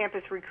have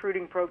campus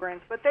recruiting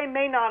programs, but they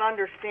may not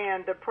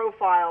understand the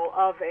profile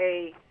of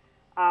a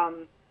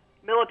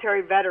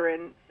military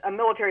veteran, a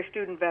military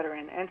student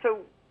veteran. And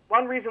so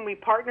one reason we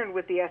partnered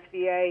with the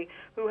SVA,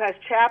 who has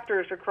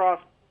chapters across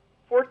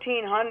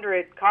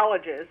 1,400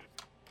 colleges,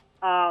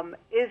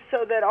 is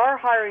so that our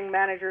hiring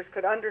managers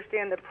could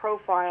understand the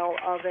profile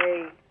of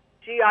a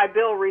GI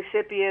Bill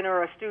recipient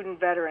or a student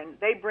veteran.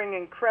 They bring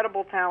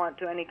incredible talent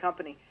to any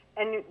company.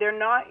 And they're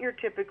not your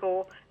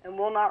typical and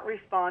will not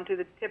respond to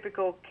the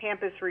typical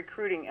campus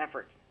recruiting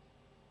efforts.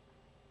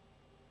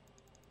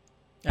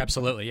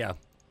 Absolutely, yeah.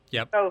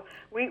 Yep. So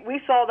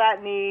we saw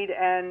that need,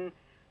 and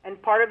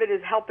part of it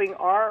is helping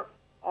our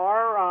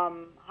our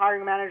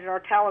hiring managers, our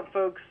talent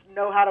folks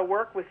know how to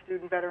work with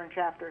student veteran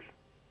chapters,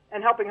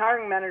 and helping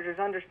hiring managers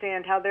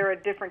understand how they're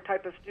a different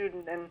type of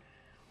student and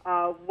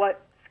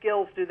what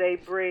skills do they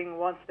bring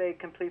once they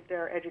complete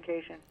their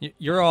education.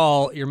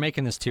 You're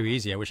making this too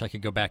easy. I wish I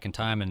could go back in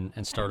time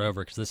and start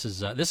over, because this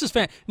is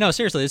no,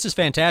 seriously, this is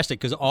fantastic,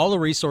 because all the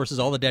resources,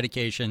 all the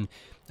dedication,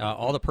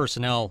 all the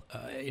personnel,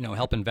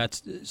 helping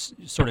vets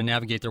sort of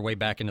navigate their way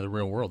back into the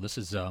real world. This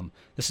is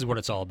what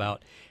it's all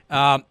about.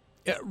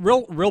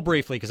 Real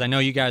briefly, because I know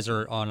you guys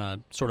are on a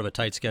sort of a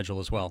tight schedule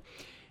as well.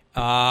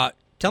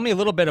 Tell me a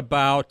little bit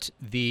about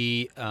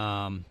the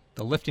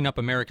Lifting Up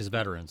America's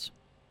Veterans.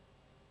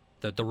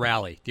 The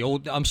rally, the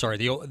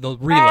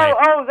relay.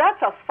 Oh,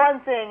 that's a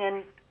fun thing,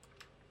 and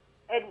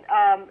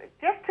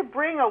just to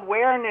bring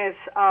awareness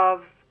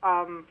of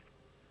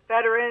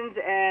veterans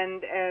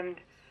and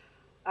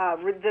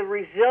the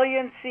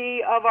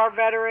resiliency of our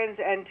veterans,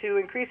 and to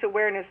increase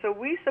awareness. So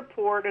we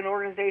support an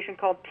organization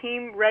called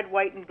Team Red,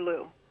 White, and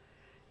Blue.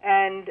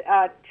 And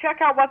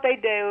check out what they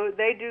do.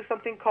 They do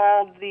something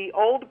called the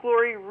Old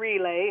Glory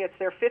Relay. It's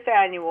their 5th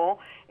annual,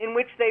 in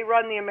which they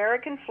run the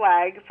American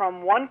flag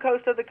from one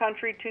coast of the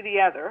country to the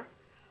other,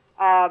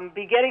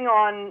 beginning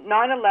on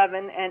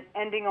 9/11 and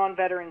ending on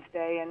Veterans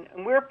Day.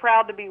 And we're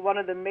proud to be one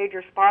of the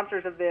major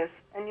sponsors of this.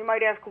 And you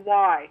might ask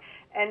why.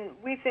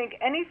 And we think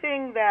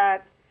anything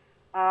that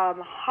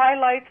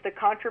highlights the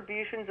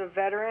contributions of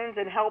veterans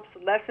and helps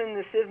lessen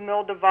the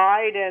civ-mil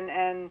divide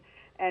and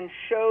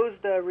shows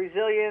the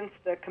resilience,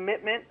 the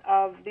commitment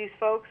of these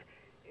folks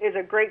is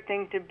a great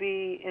thing to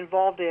be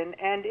involved in.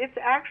 And it's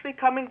actually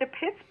coming to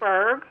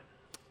Pittsburgh,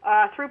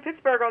 through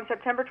Pittsburgh on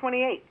September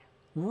 28th.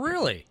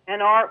 Really?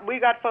 And we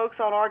got folks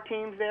on our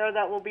teams there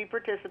that will be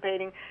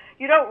participating.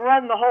 You don't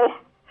run the whole,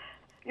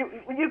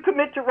 you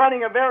commit to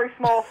running a very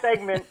small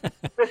segment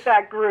with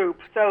that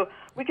group. So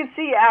we can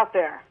see you out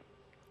there.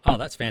 Oh,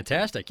 that's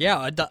fantastic.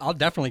 Yeah, I'll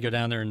definitely go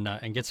down there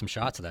and get some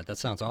shots of that. That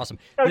sounds awesome.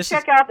 So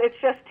check out, it's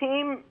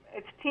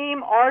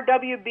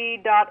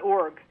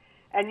teamrwb.org,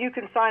 and you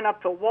can sign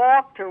up to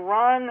walk, to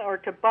run, or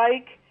to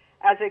bike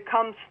as it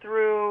comes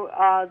through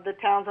the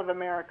towns of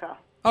America.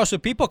 Oh, so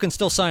people can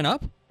still sign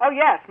up? Oh,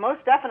 yes,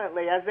 most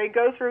definitely. As they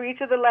go through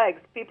each of the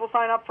legs, people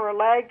sign up for a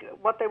leg,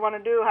 what they want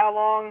to do, how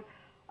long.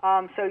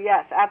 So,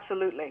 yes,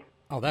 absolutely.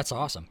 Oh, that's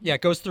awesome. Yeah,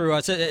 it goes through,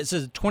 it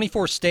says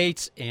 24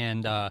 states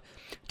and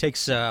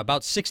takes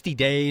about 60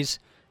 days.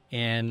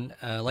 And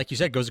like you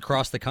said, goes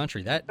across the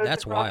country.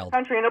 That's wild. The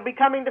country, and it'll be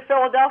coming to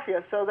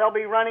Philadelphia, so they'll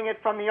be running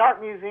it from the Art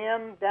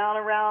Museum down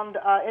around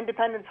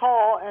Independence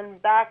Hall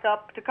and back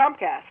up to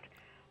Comcast.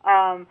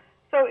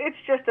 So it's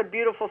just a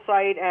beautiful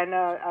site and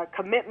a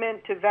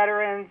commitment to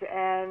veterans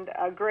and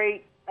a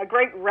great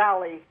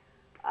rally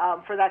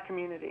for that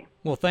community.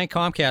 Well, thank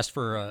Comcast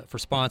for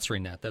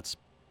sponsoring that.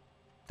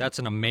 That's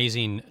an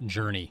amazing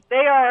journey.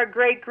 They are a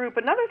great group.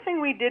 Another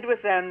thing we did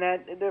with them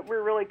that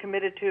we're really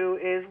committed to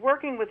is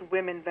working with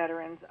women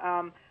veterans.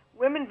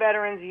 Women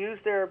veterans use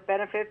their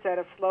benefits at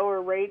a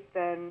slower rate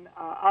than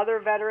other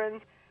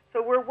veterans,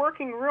 so we're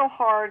working real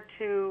hard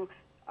to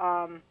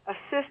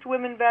assist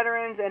women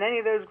veterans and any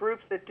of those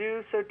groups that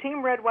do. So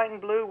Team Red, White, and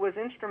Blue was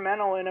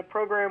instrumental in a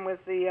program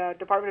with the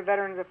Department of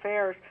Veterans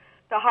Affairs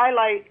to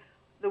highlight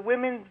the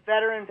Women's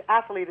Veterans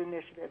Athlete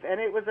Initiative.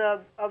 And it was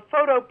a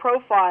photo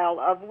profile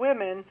of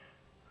women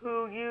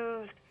who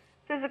used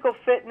physical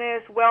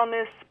fitness,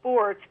 wellness,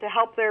 sports to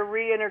help their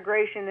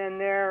reintegration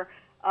and their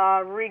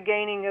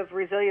regaining of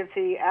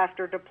resiliency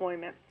after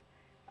deployments.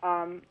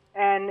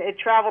 And it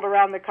traveled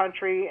around the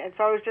country, and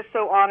so I was just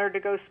so honored to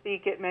go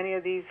speak at many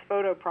of these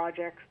photo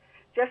projects,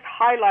 just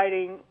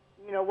highlighting,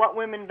 what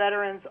women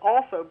veterans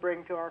also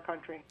bring to our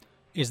country.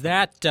 Is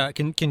that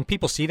can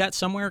people see that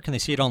somewhere? Can they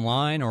see it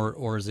online,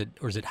 or is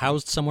it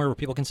housed somewhere where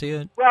people can see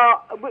it?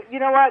 Well, you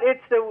know what?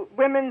 It's the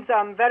Women's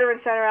Veteran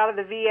Center out of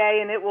the VA,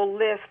 and it will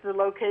list the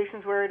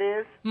locations where it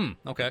is.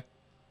 Okay.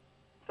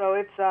 So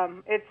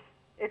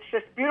it's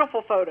just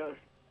beautiful photos,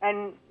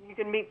 and you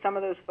can meet some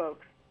of those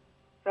folks.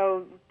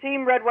 So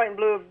Team Red, White, and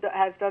Blue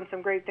has done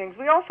some great things.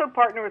 We also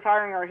partner with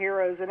Hiring Our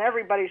Heroes, and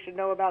everybody should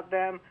know about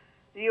them.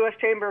 The U.S.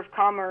 Chamber of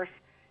Commerce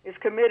is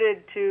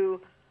committed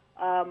to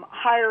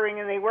hiring,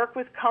 and they work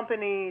with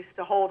companies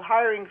to hold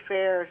hiring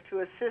fairs,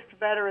 to assist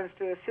veterans,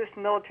 to assist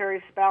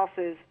military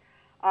spouses,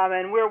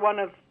 and we're one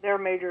of their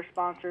major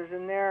sponsors,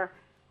 and they're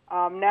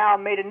now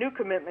made a new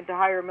commitment to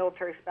hire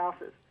military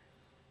spouses.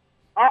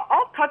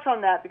 I'll touch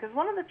on that because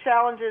one of the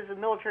challenges of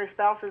military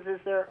spouses is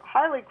they're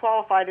highly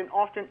qualified and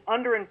often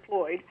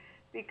underemployed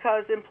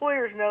because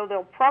employers know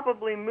they'll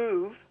probably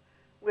move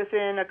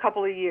within a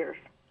couple of years.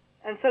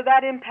 And so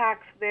that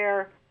impacts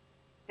their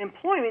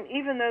employment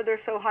even though they're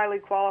so highly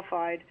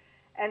qualified.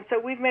 And so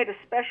we've made a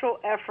special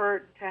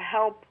effort to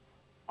help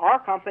our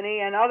company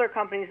and other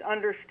companies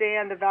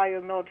understand the value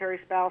of military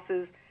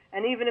spouses,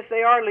 and even if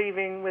they are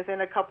leaving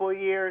within a couple of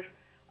years,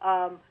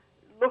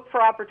 look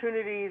for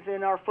opportunities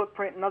in our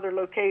footprint and other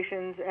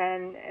locations,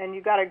 and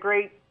you got a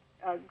great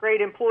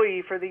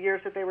employee for the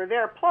years that they were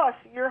there. Plus,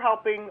 you're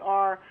helping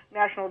our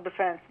national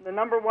defense. The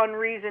number one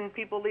reason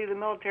people leave the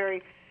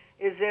military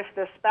is if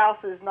the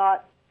spouse is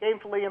not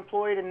gainfully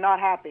employed and not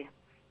happy.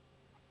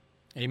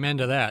 Amen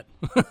to that.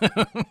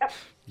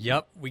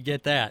 Yep, we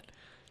get that.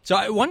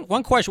 So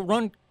one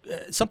question,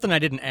 something I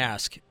didn't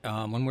ask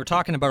when we're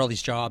talking about all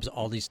these jobs,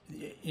 all these,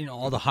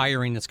 all the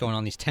hiring that's going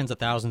on, these tens of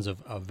thousands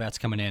of vets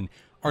coming in.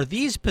 Are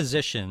these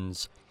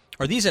positions?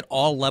 Are these at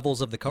all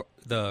levels of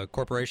the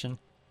corporation?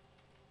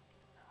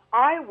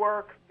 I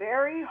work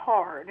very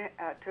hard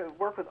to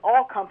work with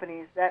all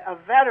companies that a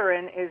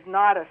veteran is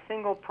not a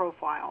single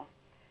profile,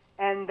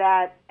 and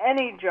that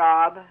any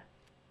job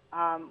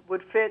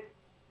would fit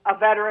a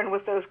veteran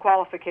with those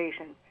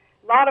qualifications.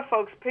 A lot of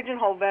folks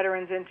pigeonhole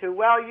veterans into,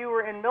 well, you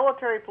were in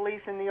military,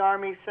 police, in the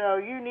Army, so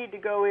you need to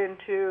go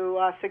into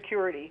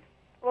security.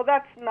 Well,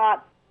 that's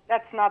not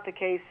the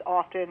case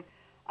often.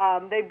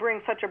 They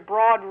bring such a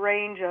broad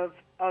range of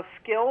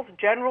skills,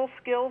 general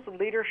skills,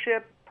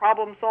 leadership,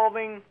 problem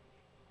solving,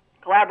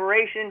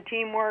 collaboration,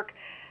 teamwork,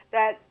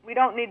 that we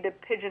don't need to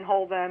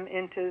pigeonhole them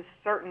into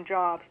certain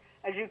jobs.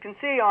 As you can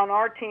see on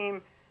our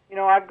team,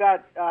 I've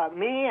got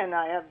me, and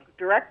I have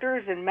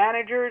directors and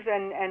managers,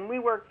 and we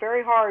work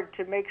very hard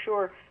to make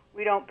sure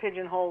we don't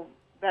pigeonhole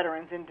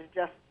veterans into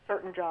just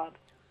certain jobs.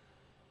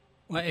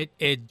 Well,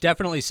 it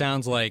definitely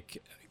sounds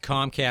like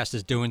Comcast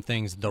is doing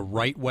things the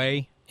right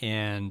way,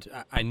 and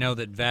I know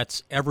that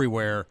vets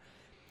everywhere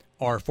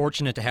are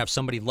fortunate to have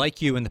somebody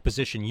like you in the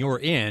position you're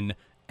in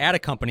at a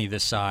company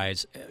this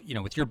size,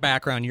 with your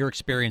background, your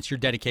experience, your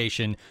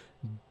dedication,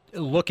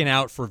 looking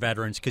out for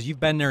veterans, because you've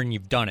been there and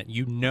you've done it.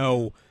 You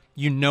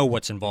know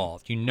what's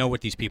involved. You know what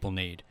these people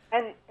need.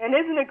 And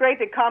isn't it great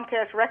that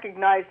Comcast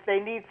recognized they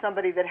need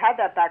somebody that had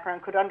that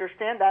background, could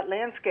understand that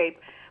landscape?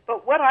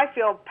 But what I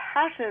feel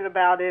passionate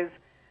about is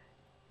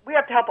we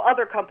have to help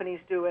other companies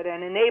do it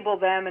and enable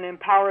them and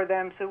empower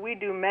them. So we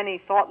do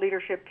many thought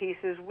leadership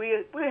pieces.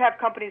 We have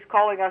companies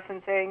calling us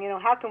and saying,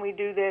 how can we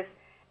do this?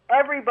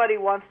 Everybody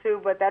wants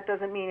to, but that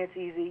doesn't mean it's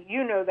easy.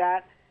 You know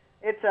that.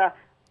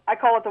 I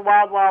call it the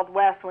wild, wild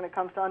west when it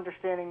comes to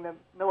understanding the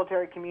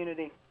military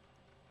community.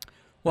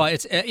 Well,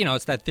 it's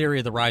that theory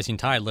of the rising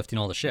tide lifting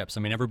all the ships. I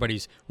mean,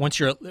 everybody's once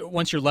you're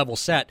level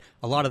set,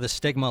 a lot of the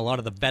stigma, a lot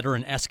of the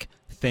veteran-esque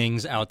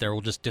things out there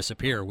will just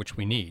disappear, which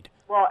we need.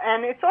 Well,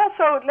 and it's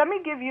also, let me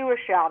give you a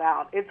shout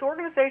out. It's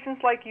organizations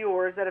like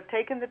yours that have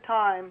taken the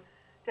time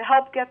to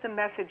help get the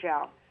message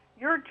out.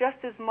 You're just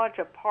as much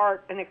a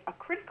part and a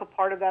critical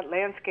part of that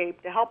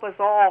landscape to help us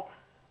all,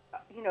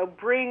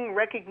 bring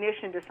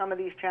recognition to some of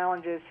these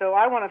challenges. So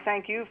I want to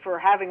thank you for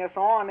having us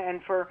on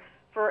and for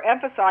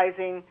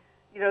emphasizing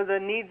the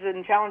needs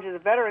and challenges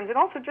of veterans, and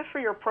also just for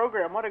your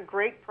program. What a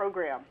great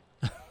program.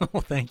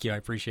 Well, thank you. I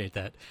appreciate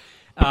that.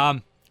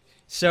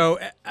 So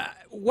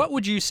what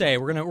would you say,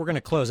 we're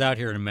gonna close out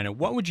here in a minute,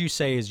 what would you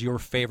say is your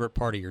favorite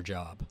part of your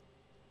job?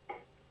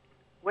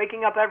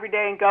 Waking up every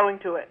day and going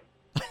to it.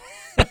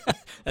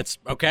 That's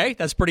okay.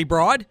 That's pretty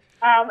broad.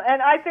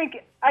 And I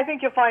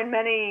think you'll find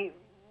many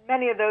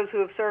of those who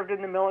have served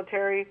in the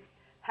military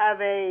have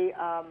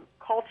a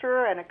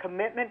culture and a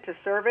commitment to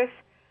service.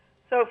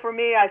 So for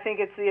me, I think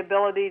it's the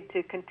ability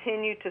to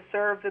continue to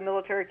serve the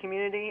military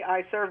community.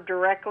 I served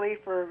directly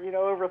for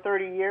over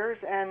 30 years,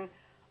 and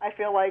I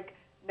feel like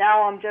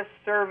now I'm just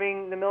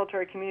serving the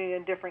military community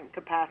in different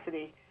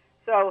capacity.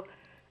 So,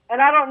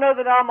 and I don't know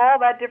that I'm all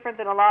that different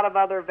than a lot of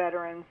other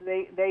veterans.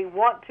 They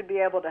want to be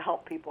able to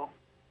help people.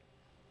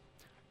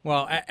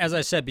 Well, as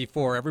I said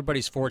before,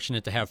 everybody's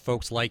fortunate to have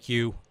folks like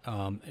you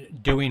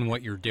doing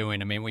what you're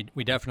doing. I mean,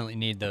 we definitely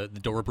need the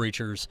door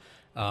breachers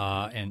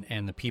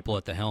and the people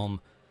at the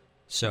helm.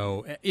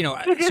 So, You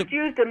just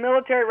used a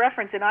military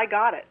reference, and I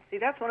got it. See,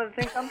 that's one of the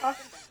things I'm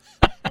talking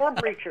about. Door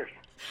breachers.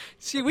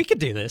 See, we could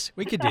do this.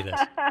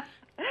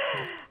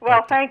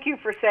 Well, thank you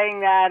for saying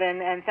that,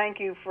 and thank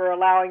you for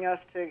allowing us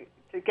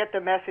to get the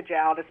message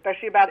out,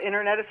 especially about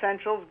Internet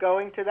Essentials,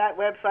 going to that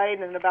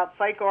website, and about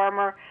Psych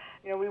Armor.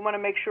 We want to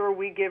make sure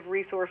we give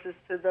resources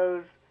to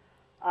those,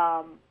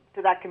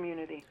 to that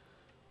community.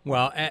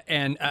 Well,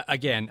 and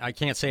again, I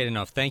can't say it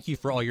enough. Thank you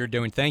for all you're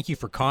doing. Thank you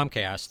for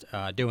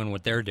Comcast doing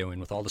what they're doing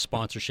with all the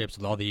sponsorships,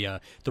 with all the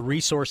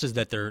resources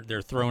that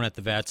they're throwing at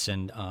the vets,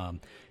 and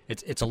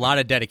it's a lot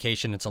of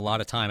dedication, it's a lot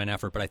of time and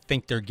effort. But I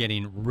think they're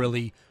getting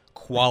really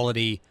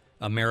quality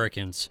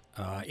Americans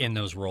in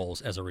those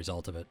roles as a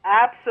result of it.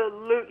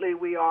 Absolutely,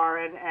 we are,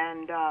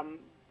 and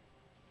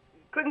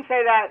couldn't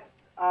say that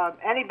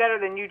any better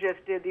than you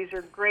just did. These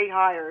are great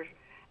hires.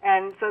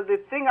 And so the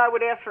thing I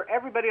would ask for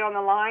everybody on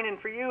the line and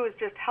for you is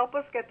just help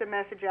us get the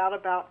message out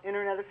about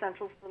Internet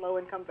Essentials for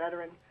low-income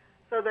veterans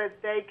so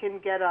that they can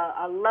get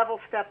a level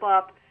step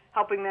up,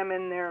 helping them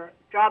in their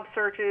job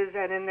searches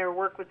and in their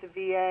work with the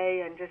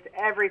VA and just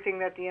everything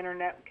that the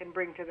Internet can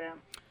bring to them.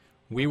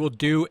 We will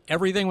do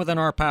everything within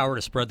our power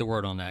to spread the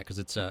word on that because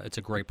it's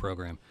a great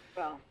program.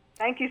 Well,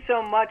 thank you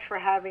so much for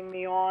having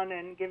me on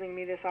and giving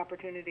me this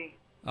opportunity.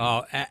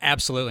 Oh,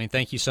 absolutely. And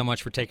thank you so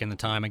much for taking the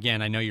time.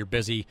 Again, I know you're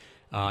busy.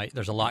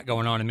 There's a lot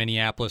going on in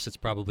Minneapolis. It's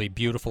probably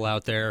beautiful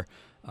out there.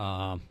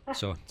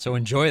 So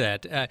enjoy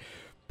that.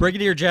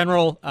 Brigadier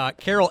General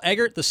Carol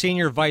Eggert, the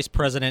Senior Vice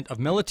President of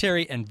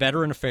Military and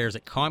Veteran Affairs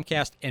at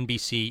Comcast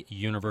NBC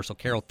Universal.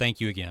 Carol, thank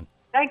you again.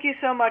 Thank you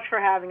so much for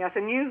having us,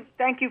 and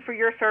thank you for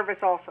your service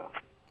also.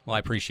 Well, I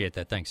appreciate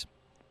that. Thanks.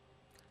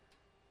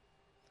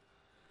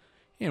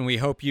 And we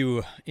hope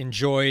you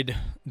enjoyed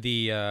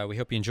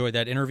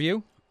that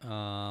interview.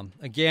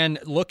 Again,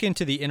 look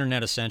into the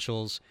Internet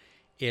Essentials.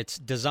 It's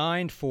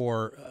designed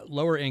for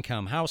lower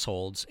income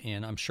households,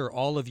 and I'm sure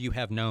all of you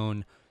have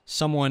known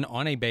someone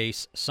on a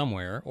base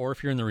somewhere, or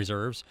if you're in the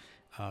reserves,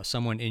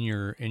 someone in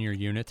your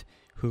unit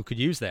who could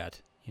use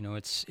that. You know,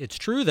 it's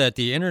true that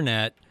the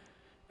internet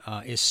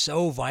is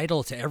so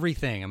vital to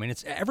everything. I mean,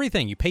 it's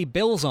everything. You pay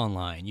bills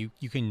online. You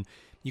can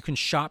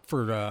shop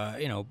for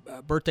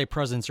birthday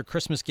presents or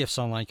Christmas gifts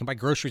online. You can buy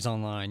groceries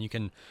online. You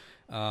can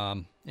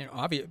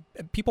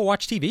people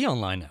watch TV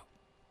online now.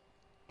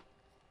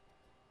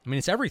 I mean,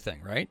 it's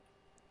everything, right?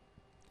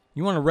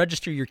 You want to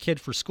register your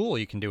kid for school,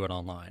 you can do it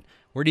online.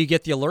 Where do you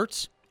get the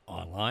alerts?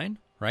 Online,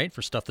 right?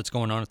 For stuff that's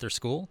going on at their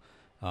school,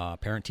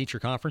 parent-teacher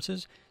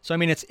conferences. So, I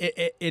mean,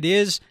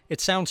 it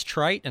sounds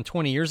trite, and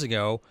 20 years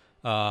ago,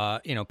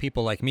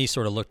 people like me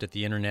sort of looked at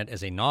the internet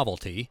as a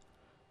novelty,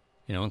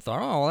 and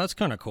thought, oh, well, that's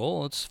kind of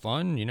cool. It's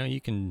fun.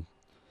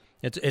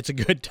 It's a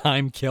good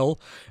time kill.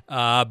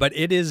 But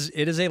it is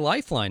a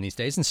lifeline these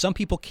days, and some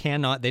people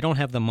cannot, they don't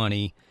have the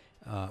money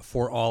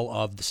for all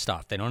of the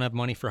stuff. They don't have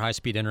money for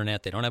high-speed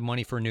internet. They don't have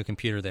money for a new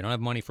computer. They don't have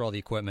money for all the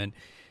equipment,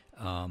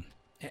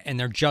 and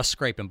they're just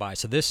scraping by.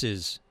 So this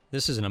is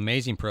an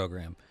amazing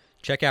program.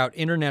 Check out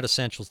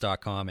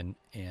internetessentials.com,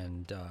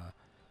 and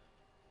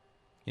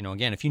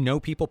again, if you know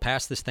people,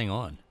 pass this thing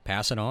on.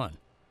 Pass it on.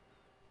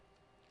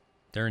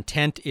 Their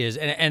intent is,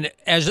 and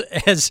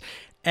as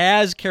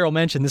Carol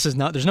mentioned,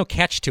 there's no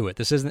catch to it.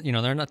 This isn't,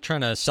 they're not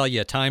trying to sell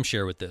you a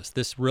timeshare with this.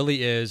 This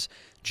really is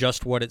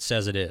just what it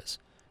says it is.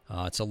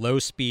 It's a low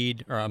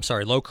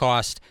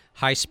cost,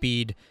 high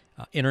speed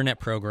internet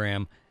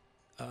program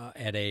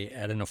at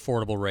an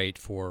affordable rate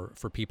for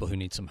people who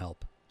need some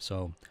help.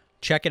 So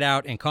check it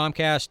out. And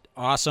Comcast,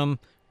 awesome,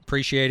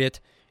 appreciate it,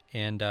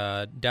 and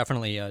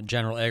definitely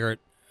General Eggert,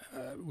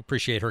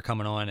 appreciate her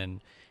coming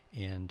on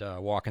and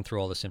walking through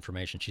all this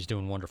information. She's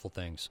doing wonderful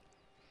things.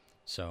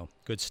 So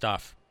good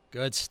stuff.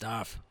 But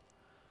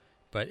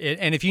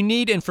if you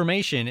need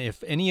information,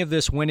 if any of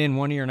this went in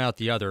one ear and out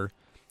the other,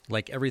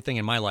 like everything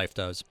in my life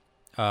does,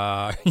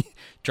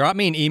 drop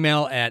me an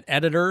email at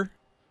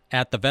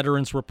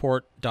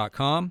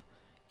editor@theveteransreport.com,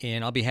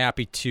 and I'll be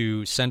happy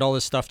to send all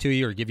this stuff to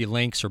you or give you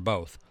links or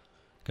both,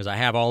 because I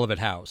have all of it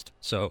housed.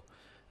 So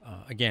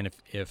again,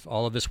 if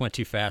all of this went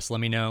too fast, let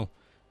me know,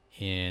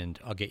 and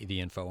I'll get you the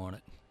info on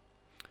it.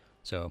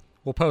 So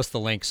we'll post the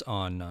links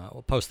on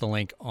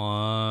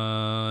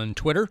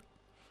Twitter.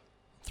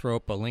 Throw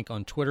up a link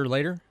on Twitter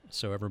later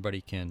so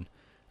everybody can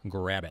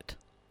grab it.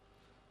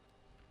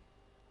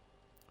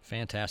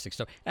 Fantastic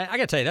stuff. And I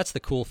got to tell you, that's the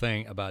cool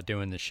thing about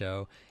doing this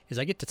show, is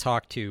I get to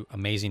talk to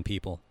amazing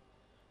people.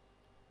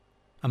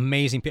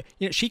 Amazing people.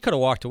 She could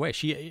have walked away.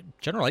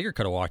 General Eggert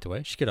could have walked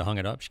away. She could have hung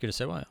it up. She could have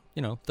said, well,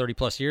 30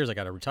 plus years, I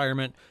got a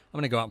retirement. I'm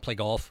going to go out and play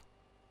golf,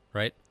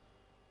 right?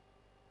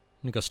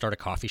 I'm going to go start a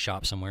coffee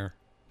shop somewhere,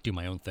 do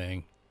my own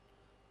thing.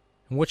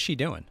 And what's she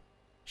doing?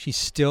 She's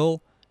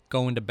still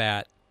going to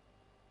bat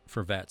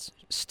for vets,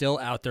 still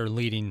out there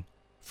leading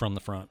from the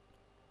front.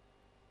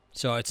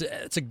 So it's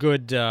a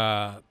good,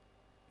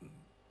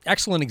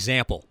 excellent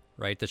example,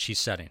 right, that she's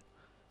setting.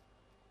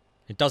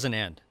 It doesn't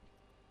end.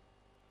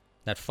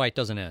 That fight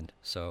doesn't end.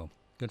 So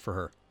good for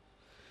her.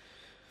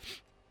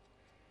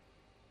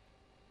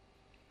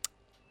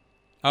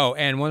 Oh,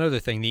 and one other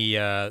thing,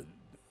 I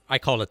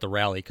called it the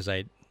rally because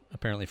I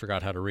apparently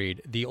forgot how to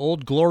read. The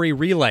Old Glory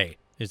Relay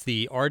is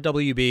the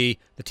RWB,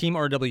 the Team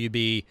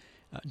RWB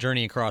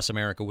journey across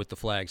America with the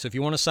flag. So if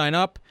you want to sign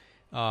up,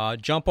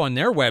 jump on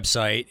their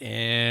website,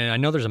 and I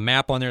know there's a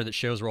map on there that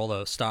shows where all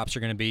the stops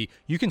are going to be.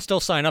 You can still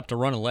sign up to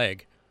run a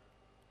leg.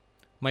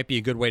 Might be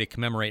a good way to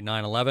commemorate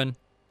 9/11,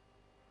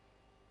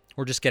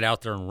 or just get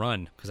out there and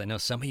run, because I know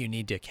some of you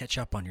need to catch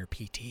up on your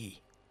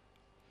PT.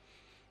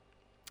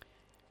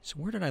 So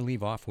where did I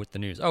leave off with the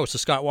news? Oh, so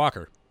Scott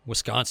Walker,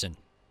 Wisconsin.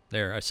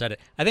 There, I said it.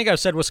 I think I've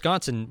said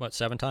Wisconsin,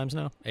 7 times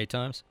now? 8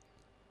 times?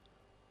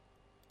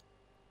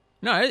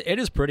 No, it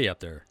is pretty up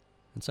there.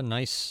 It's a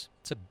nice,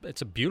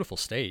 it's a beautiful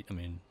state. I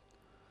mean,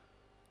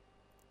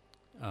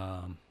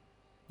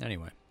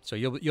 anyway, so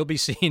you'll be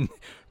seeing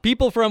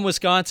people from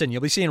Wisconsin. You'll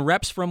be seeing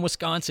reps from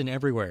Wisconsin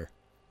everywhere.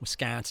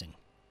 Wisconsin.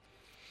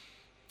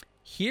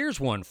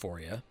 Here's one for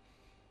you.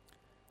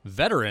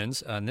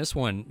 Veterans, and this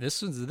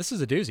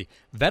is a doozy.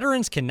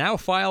 Veterans can now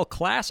file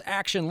class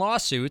action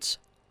lawsuits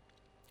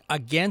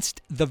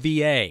against the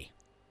VA.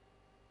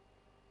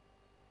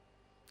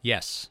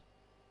 Yes.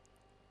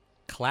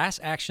 Class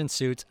action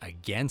suits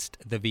against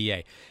the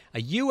VA.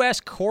 A U.S.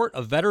 Court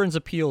of Veterans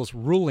Appeals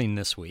ruling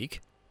this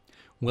week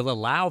will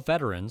allow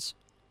veterans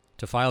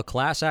to file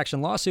class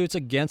action lawsuits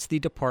against the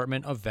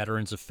Department of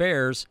Veterans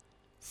Affairs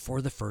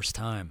for the first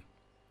time.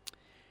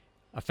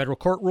 A federal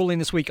court ruling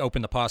this week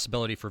opened the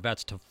possibility for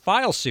vets to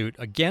file suit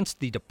against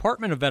the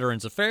Department of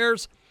Veterans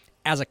Affairs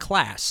as a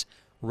class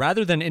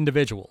rather than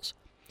individuals,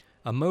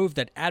 a move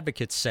that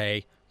advocates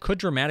say could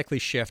dramatically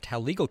shift how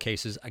legal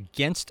cases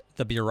against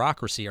the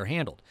bureaucracy are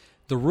handled.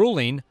 The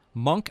ruling,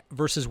 Monk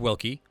versus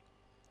Wilkie,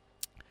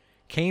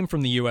 came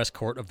from the U.S.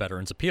 Court of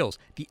Veterans Appeals.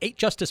 The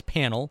 8-justice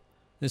panel,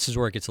 this is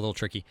where it gets a little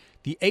tricky,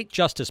 the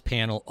 8-justice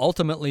panel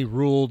ultimately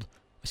ruled,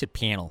 I said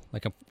panel,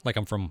 like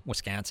I'm from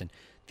Wisconsin.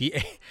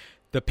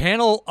 The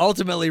panel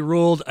ultimately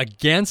ruled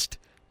against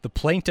the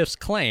plaintiff's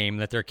claim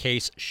that their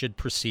case should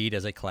proceed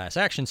as a class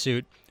action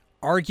suit,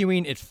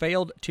 arguing it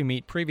failed to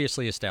meet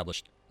previously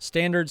established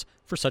standards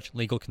for such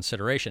legal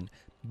consideration.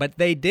 But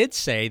they did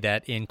say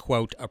that in,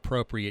 quote,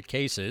 appropriate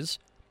cases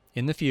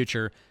in the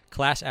future,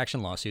 class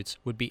action lawsuits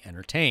would be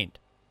entertained.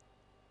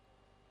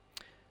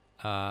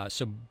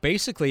 So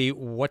basically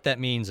what that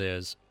means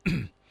is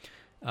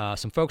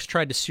some folks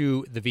tried to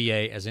sue the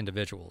VA as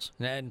individuals.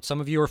 And some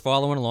of you are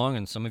following along,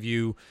 and some of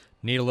you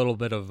need a little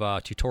bit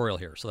of tutorial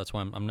here. So that's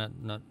why I'm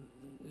not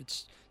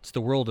it's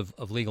the world of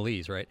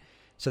legalese, right?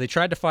 So they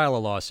tried to file a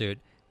lawsuit.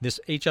 This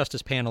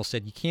 8-justice panel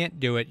said you can't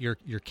do it.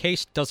 Your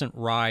case doesn't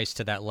rise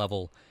to that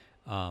level.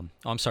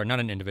 I'm sorry, not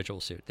an individual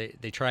suit.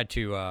 They tried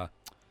to, where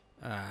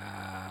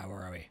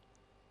are we?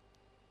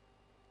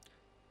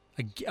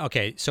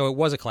 Okay, so it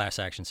was a class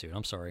action suit.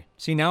 I'm sorry.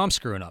 See, now I'm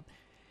screwing up.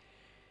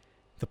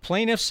 The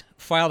plaintiffs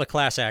filed a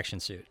class action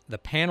suit. The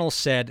panel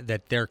said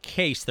that their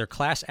case, their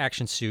class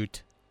action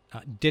suit,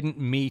 didn't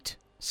meet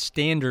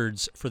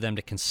standards for them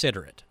to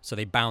consider it. So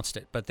they bounced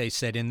it. But they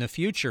said in the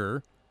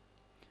future,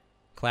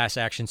 class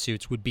action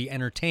suits would be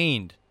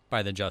entertained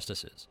by the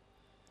justices.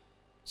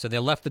 So they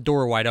left the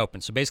door wide open.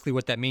 So basically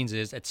what that means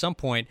is at some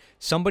point,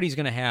 somebody's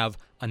going to have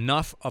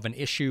enough of an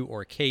issue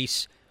or a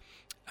case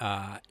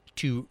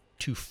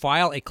to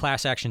file a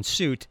class action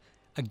suit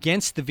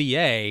against the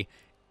VA.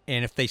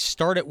 And if they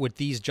start it with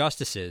these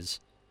justices,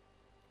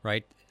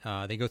 right,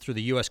 they go through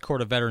the U.S.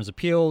 Court of Veterans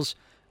Appeals.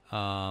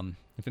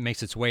 If it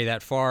makes its way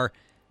that far,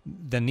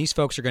 then these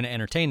folks are going to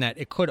entertain that.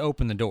 It could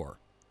open the door,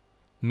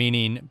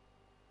 meaning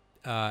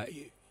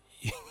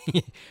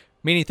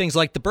meaning things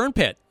like the burn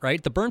pit,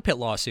 right? The burn pit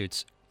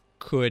lawsuits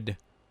could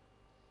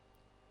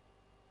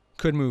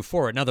move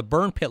forward. Now, the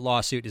burn pit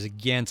lawsuit is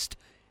against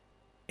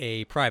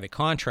a private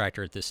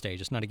contractor at this stage.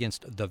 It's not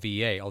against the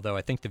VA, although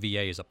I think the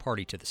VA is a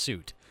party to the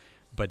suit,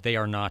 but they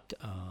are not.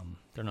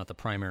 They're not the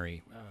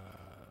primary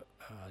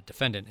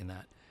defendant in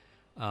that.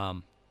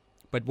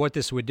 But what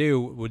this would do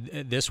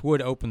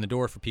would open the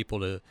door for people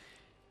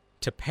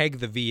to peg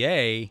the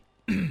VA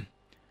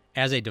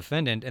as a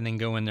defendant and then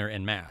go in there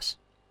en masse,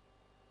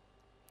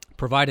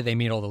 provided they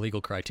meet all the legal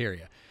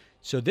criteria.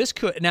 So this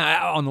could,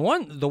 now on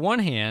the one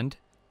hand,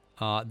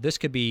 this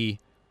could be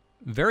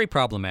very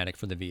problematic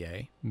for the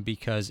VA,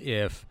 because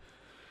if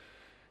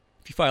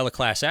you file a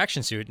class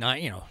action suit,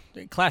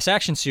 class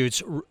action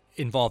suits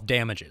involve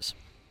damages,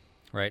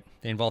 right?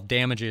 They involve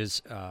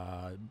damages,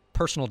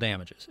 personal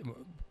damages.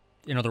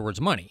 In other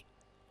words, money.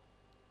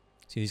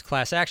 See these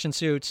class action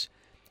suits,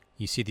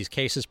 you see these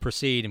cases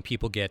proceed, and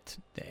people get,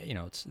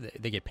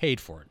 they get paid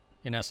for it.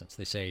 In essence,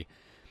 they say,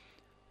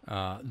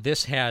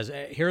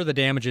 here are the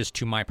damages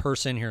to my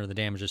person, here are the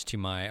damages to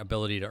my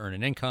ability to earn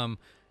an income,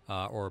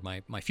 or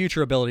my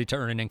future ability to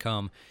earn an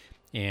income,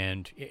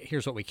 and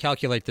here's what we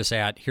calculate this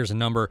at, here's a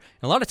number.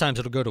 And a lot of times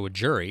it'll go to a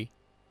jury,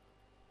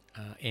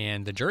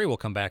 and the jury will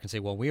come back and say,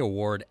 well, we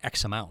award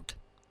X amount,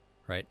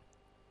 right?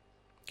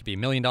 It could be $1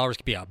 million, it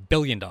could be $1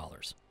 billion.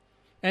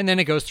 And then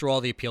it goes through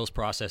all the appeals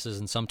processes,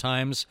 and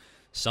sometimes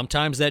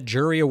that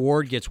jury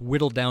award gets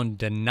whittled down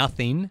to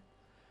nothing,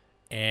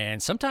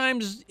 and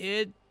sometimes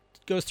it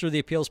goes through the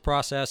appeals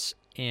process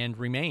and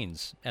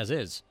remains as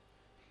is,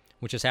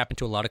 which has happened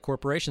to a lot of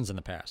corporations in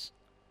the past.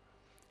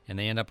 And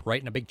they end up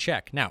writing a big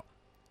check. Now,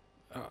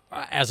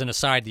 as an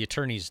aside, the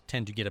attorneys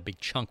tend to get a big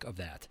chunk of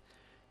that,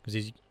 because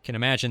as you can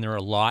imagine, there are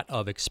a lot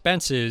of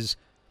expenses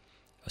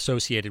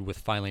associated with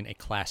filing a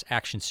class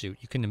action suit.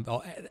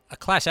 A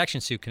class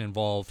action suit can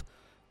involve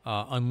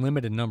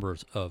unlimited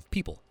numbers of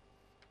people.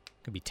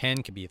 It could be 10,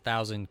 it could be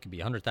 1,000, it could be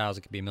 100,000,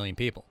 it could be 1 million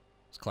people.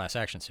 It's a class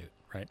action suit,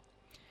 right?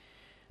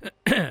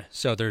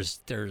 So there's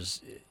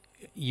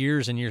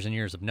years and years and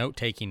years of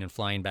note-taking and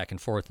flying back and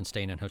forth and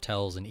staying in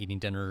hotels and eating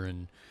dinner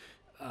and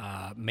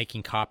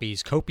making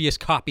copious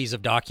copies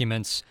of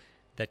documents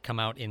that come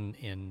out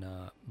in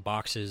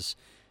boxes.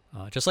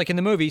 Just like in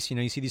the movies,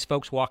 you see these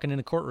folks walking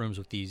into courtrooms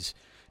with these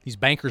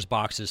bankers'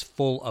 boxes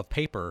full of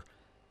paper.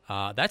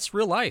 That's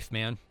real life,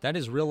 man. That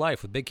is real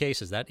life with big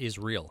cases. That is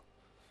real.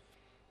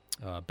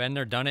 Been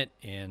there, done it,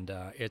 and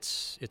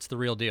it's the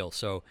real deal.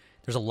 So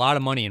there's a lot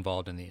of money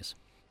involved in these.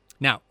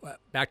 Now,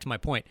 back to my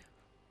point.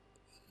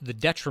 The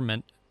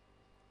detriment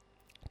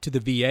to the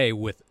VA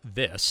with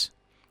this,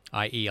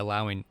 i.e.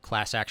 allowing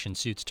class action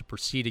suits to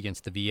proceed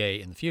against the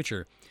VA in the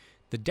future,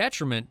 the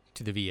detriment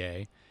to the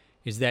VA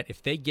is that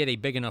if they get a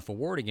big enough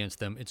award against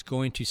them, it's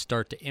going to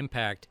start to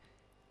impact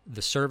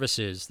the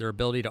services, their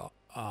ability to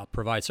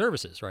provide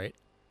services, right?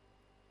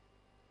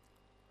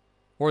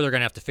 Or they're going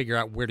to have to figure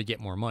out where to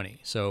get more money.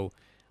 So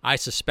I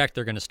suspect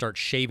they're going to start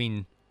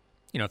shaving,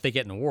 if they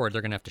get an award,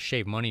 they're going to have to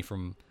shave money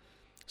from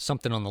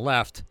something on the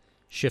left,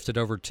 shift it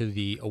over to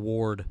the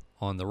award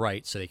on the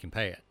right so they can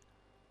pay it.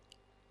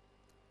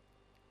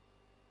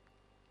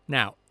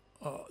 Now,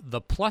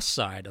 the plus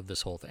side of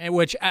this whole thing,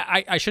 which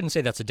I shouldn't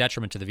say that's a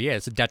detriment to the VA,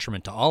 it's a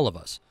detriment to all of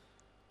us.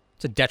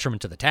 It's a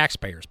detriment to the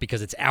taxpayers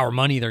because it's our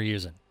money they're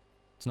using.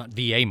 It's not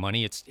VA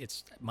money,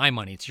 it's my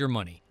money, it's your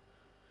money.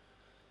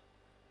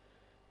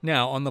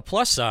 Now, on the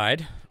plus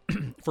side,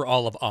 for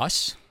all of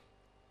us,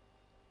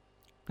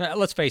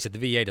 let's face it, the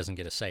VA doesn't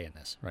get a say in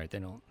this, right? They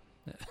don't.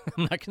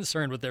 I'm not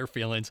concerned with their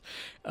feelings.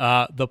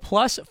 The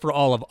plus for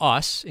all of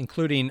us,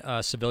 including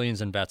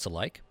civilians and vets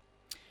alike,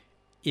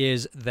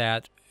 is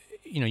that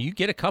you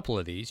get a couple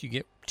of these, you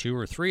get 2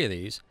 or 3 of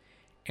these,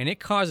 and it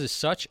causes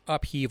such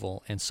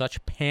upheaval and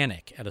such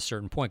panic at a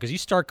certain point because you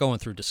start going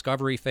through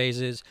discovery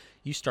phases,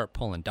 you start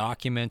pulling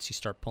documents, you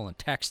start pulling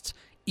texts,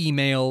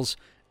 emails,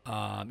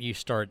 you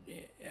start,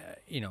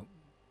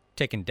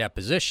 taking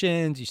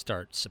depositions, you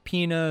start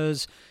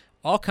subpoenas,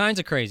 all kinds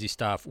of crazy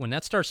stuff. When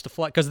that starts to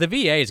fly, because the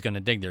VA is going to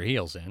dig their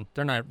heels in.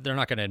 They're not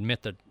going to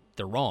admit that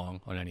they're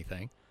wrong on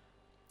anything,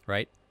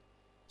 right?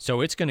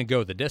 So it's going to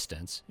go the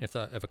distance if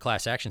a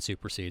class action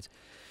suit proceeds.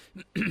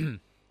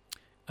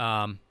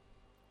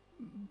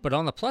 But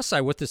on the plus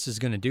side, what this is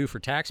going to do for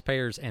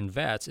taxpayers and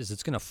vets is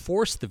it's going to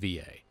force the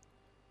VA.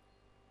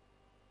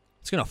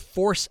 It's going to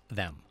force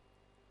them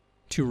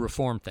to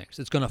reform things.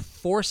 It's going to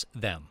force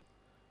them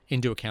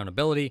into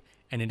accountability,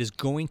 and it is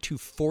going to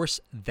force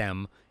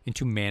them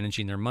into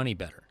managing their money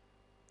better.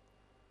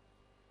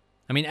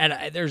 I mean,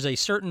 there's a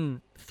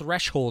certain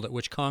threshold at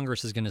which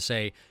Congress is going to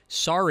say,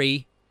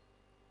 sorry,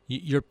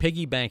 your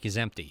piggy bank is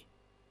empty.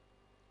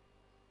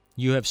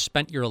 You have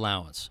spent your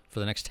allowance for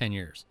the next 10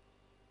 years.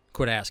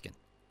 Quit asking.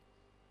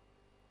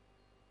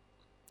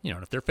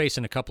 And if they're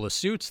facing a couple of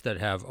suits that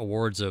have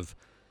awards of,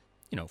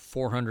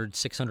 $400,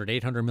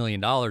 $600, $800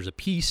 million a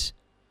piece,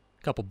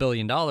 a couple $1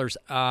 billion,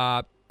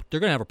 they're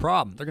going to have a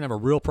problem. They're going to have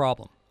a real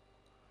problem.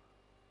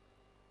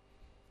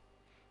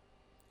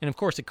 And, of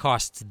course, it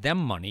costs them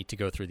money to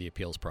go through the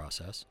appeals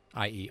process,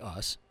 i.e.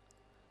 us.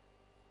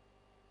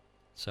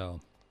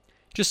 So,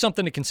 just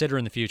something to consider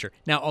in the future.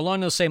 Now,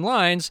 along those same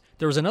lines,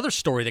 there was another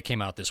story that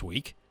came out this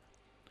week.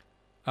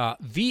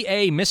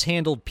 VA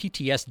mishandled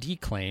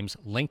PTSD claims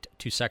linked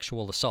to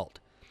sexual assault.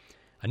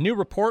 A new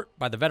report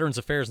by the Veterans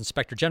Affairs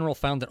Inspector General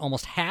found that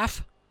almost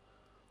half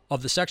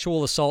of the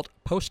sexual assault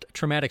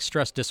post-traumatic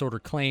stress disorder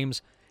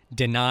claims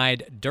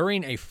denied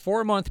during a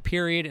 4-month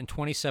period in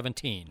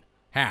 2017,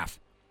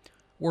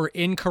 were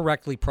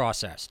incorrectly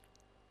processed,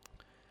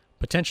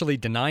 potentially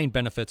denying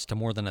benefits to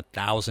more than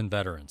 1,000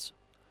 veterans.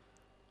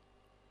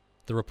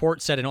 The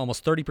report said in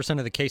almost 30%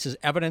 of the cases,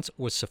 evidence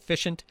was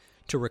sufficient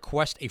to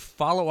request a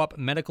follow-up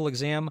medical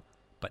exam,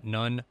 but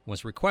none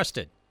was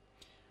requested.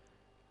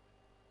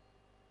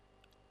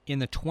 In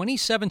the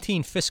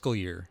 2017 fiscal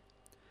year,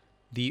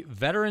 the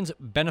Veterans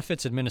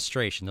Benefits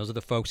Administration, those are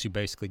the folks who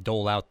basically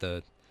dole out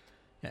they're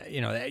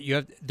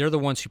the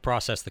ones who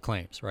process the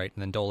claims, right,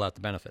 and then dole out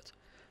the benefits.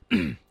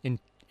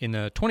 In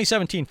the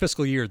 2017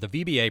 fiscal year, the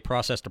VBA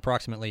processed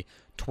approximately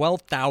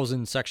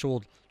 12,000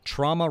 sexual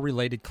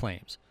trauma-related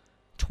claims.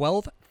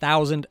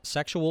 12,000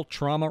 sexual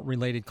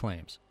trauma-related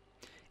claims,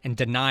 and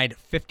denied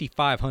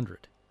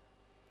 5,500.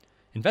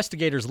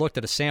 Investigators looked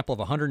at a sample of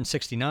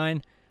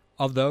 169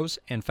 of those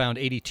and found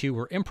 82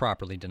 were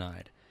improperly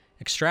denied.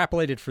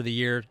 Extrapolated for the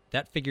year,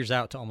 that figures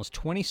out to almost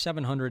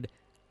 2,700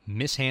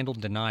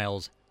 mishandled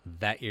denials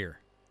that year.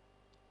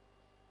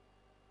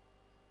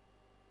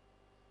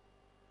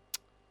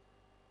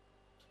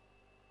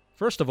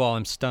 First of all,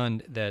 I'm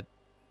stunned that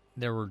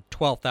there were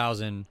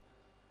 12,000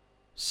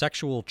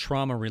 sexual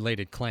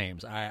trauma-related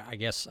claims. I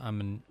guess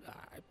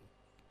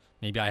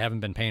maybe I haven't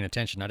been paying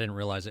attention. I didn't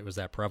realize it was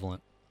that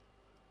prevalent.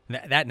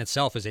 That in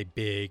itself is a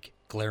big,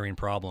 glaring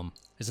problem,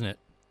 isn't it?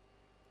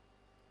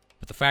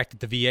 But the fact that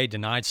the VA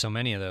denied so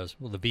many of those,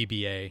 well, the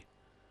VBA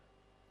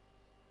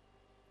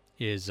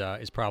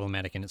is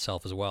problematic in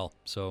itself as well.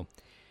 So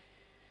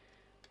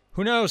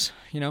who knows?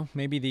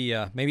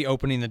 Maybe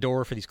opening the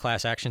door for these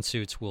class action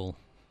suits will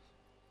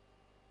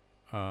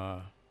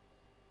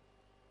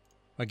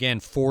again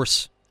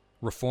force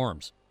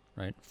reforms,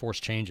 right? Force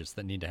changes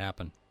that need to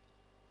happen.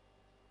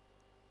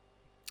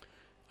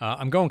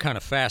 I'm going kind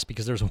of fast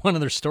because there's one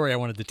other story I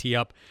wanted to tee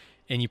up,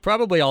 and you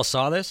probably all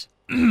saw this.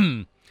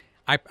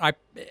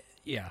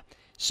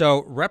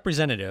 So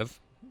Representative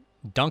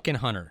Duncan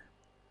Hunter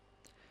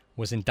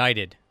was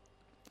indicted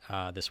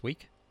this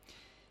week.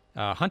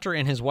 Hunter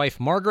and his wife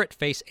Margaret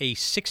face a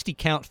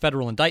 60-count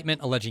federal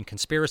indictment alleging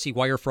conspiracy,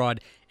 wire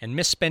fraud, and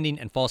misspending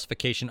and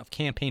falsification of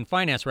campaign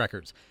finance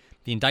records.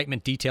 The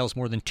indictment details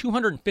more than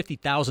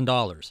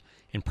 $250,000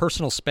 in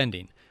personal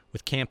spending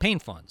with campaign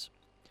funds,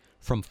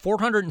 from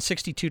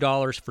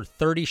 $462 for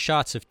 30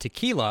 shots of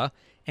tequila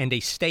and a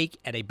steak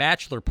at a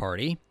bachelor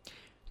party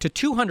to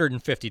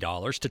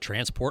 $250 to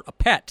transport a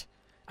pet,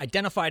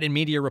 identified in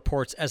media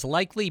reports as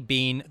likely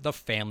being the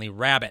family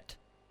rabbit.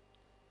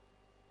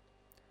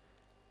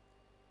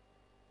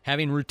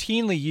 Having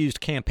routinely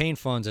used campaign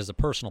funds as a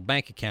personal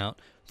bank account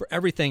for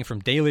everything from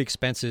daily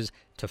expenses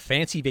to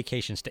fancy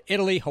vacations to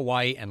Italy,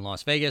 Hawaii, and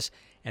Las Vegas,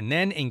 and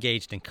then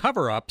engaged in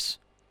cover-ups,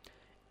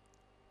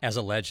 as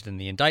alleged in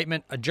the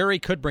indictment, a jury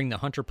could bring the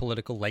Hunter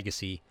political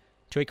legacy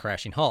to a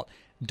crashing halt.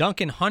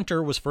 Duncan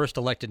Hunter was first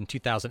elected in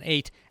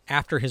 2008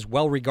 after his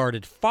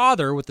well-regarded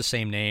father with the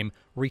same name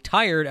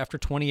retired after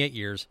 28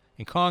 years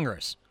in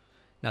Congress.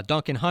 Now,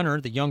 Duncan Hunter,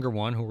 the younger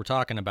one who we're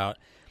talking about,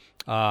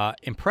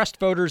 impressed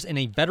voters in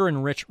a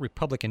veteran-rich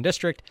Republican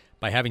district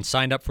by having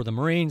signed up for the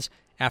Marines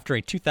after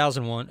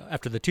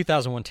the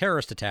 2001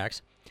 terrorist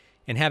attacks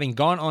and having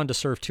gone on to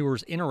serve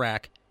tours in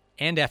Iraq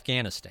and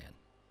Afghanistan.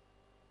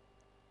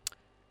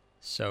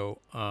 So,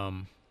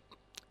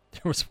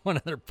 there was one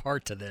other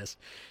part to this.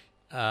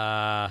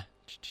 Now,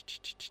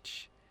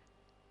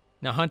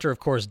 Hunter, of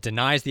course,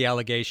 denies the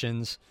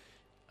allegations,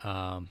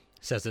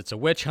 says it's a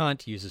witch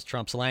hunt, uses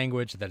Trump's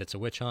language that it's a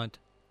witch hunt.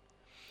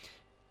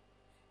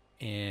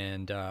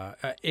 And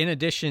in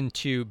addition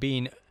to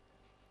being,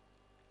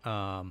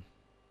 they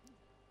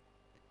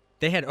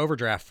had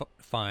overdraft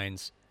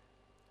fines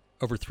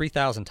over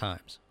 3,000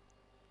 times.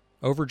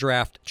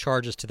 Overdraft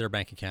charges to their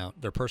bank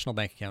account, their personal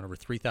bank account, over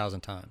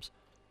 3,000 times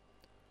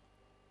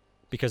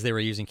because they were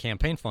using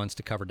campaign funds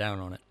to cover down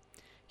on it.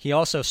 He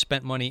also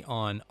spent money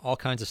on all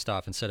kinds of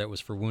stuff and said it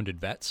was for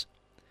wounded vets.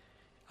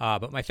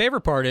 But my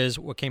favorite part is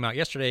what came out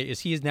yesterday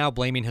is he is now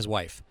blaming his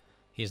wife.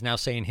 He is now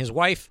saying his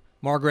wife,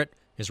 Margaret,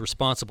 is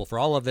responsible for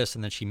all of this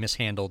and that she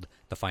mishandled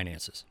the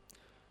finances.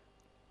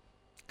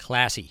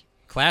 Classy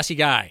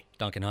guy,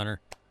 Duncan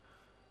Hunter.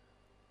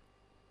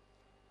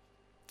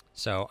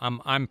 So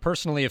I'm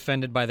personally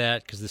offended by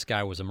that because this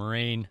guy was a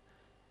Marine,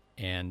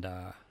 and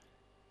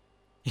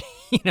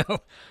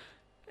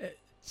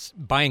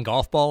buying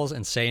golf balls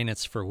and saying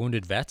it's for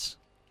wounded vets.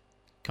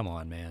 Come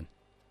on, man.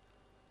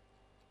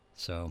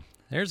 So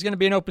there's going to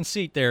be an open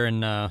seat there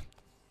in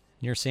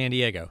near San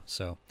Diego.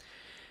 So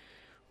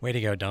way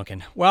to go,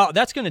 Duncan. Well,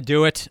 that's going to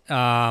do it.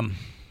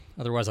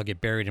 Otherwise, I'll get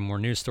buried in more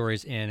news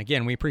stories. And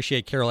again, we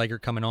appreciate Carol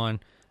Eggert coming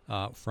on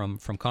from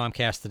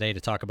Comcast today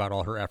to talk about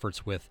all her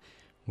efforts with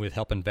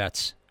helping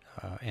vets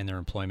and their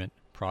employment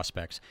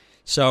prospects.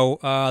 So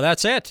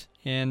that's it.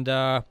 And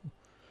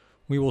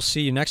we will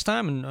see you next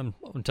time. And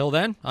until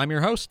then, I'm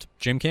your host,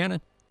 Jim Cannon.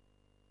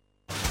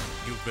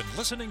 You've been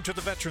listening to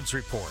The Veterans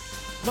Report.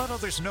 Let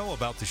others know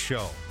about the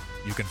show.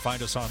 You can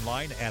find us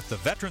online at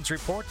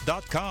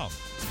theveteransreport.com.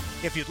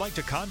 If you'd like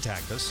to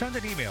contact us, send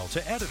an email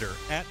to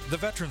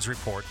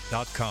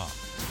editor@theveteransreport.com.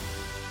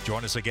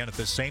 Join us again at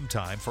this same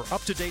time for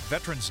up-to-date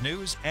veterans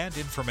news and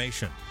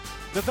information.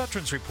 The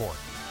Veterans Report.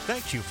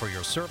 Thank you for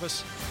your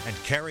service, and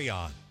carry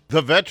on.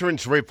 The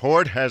Veterans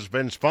Report has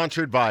been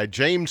sponsored by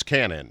James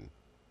Cannon.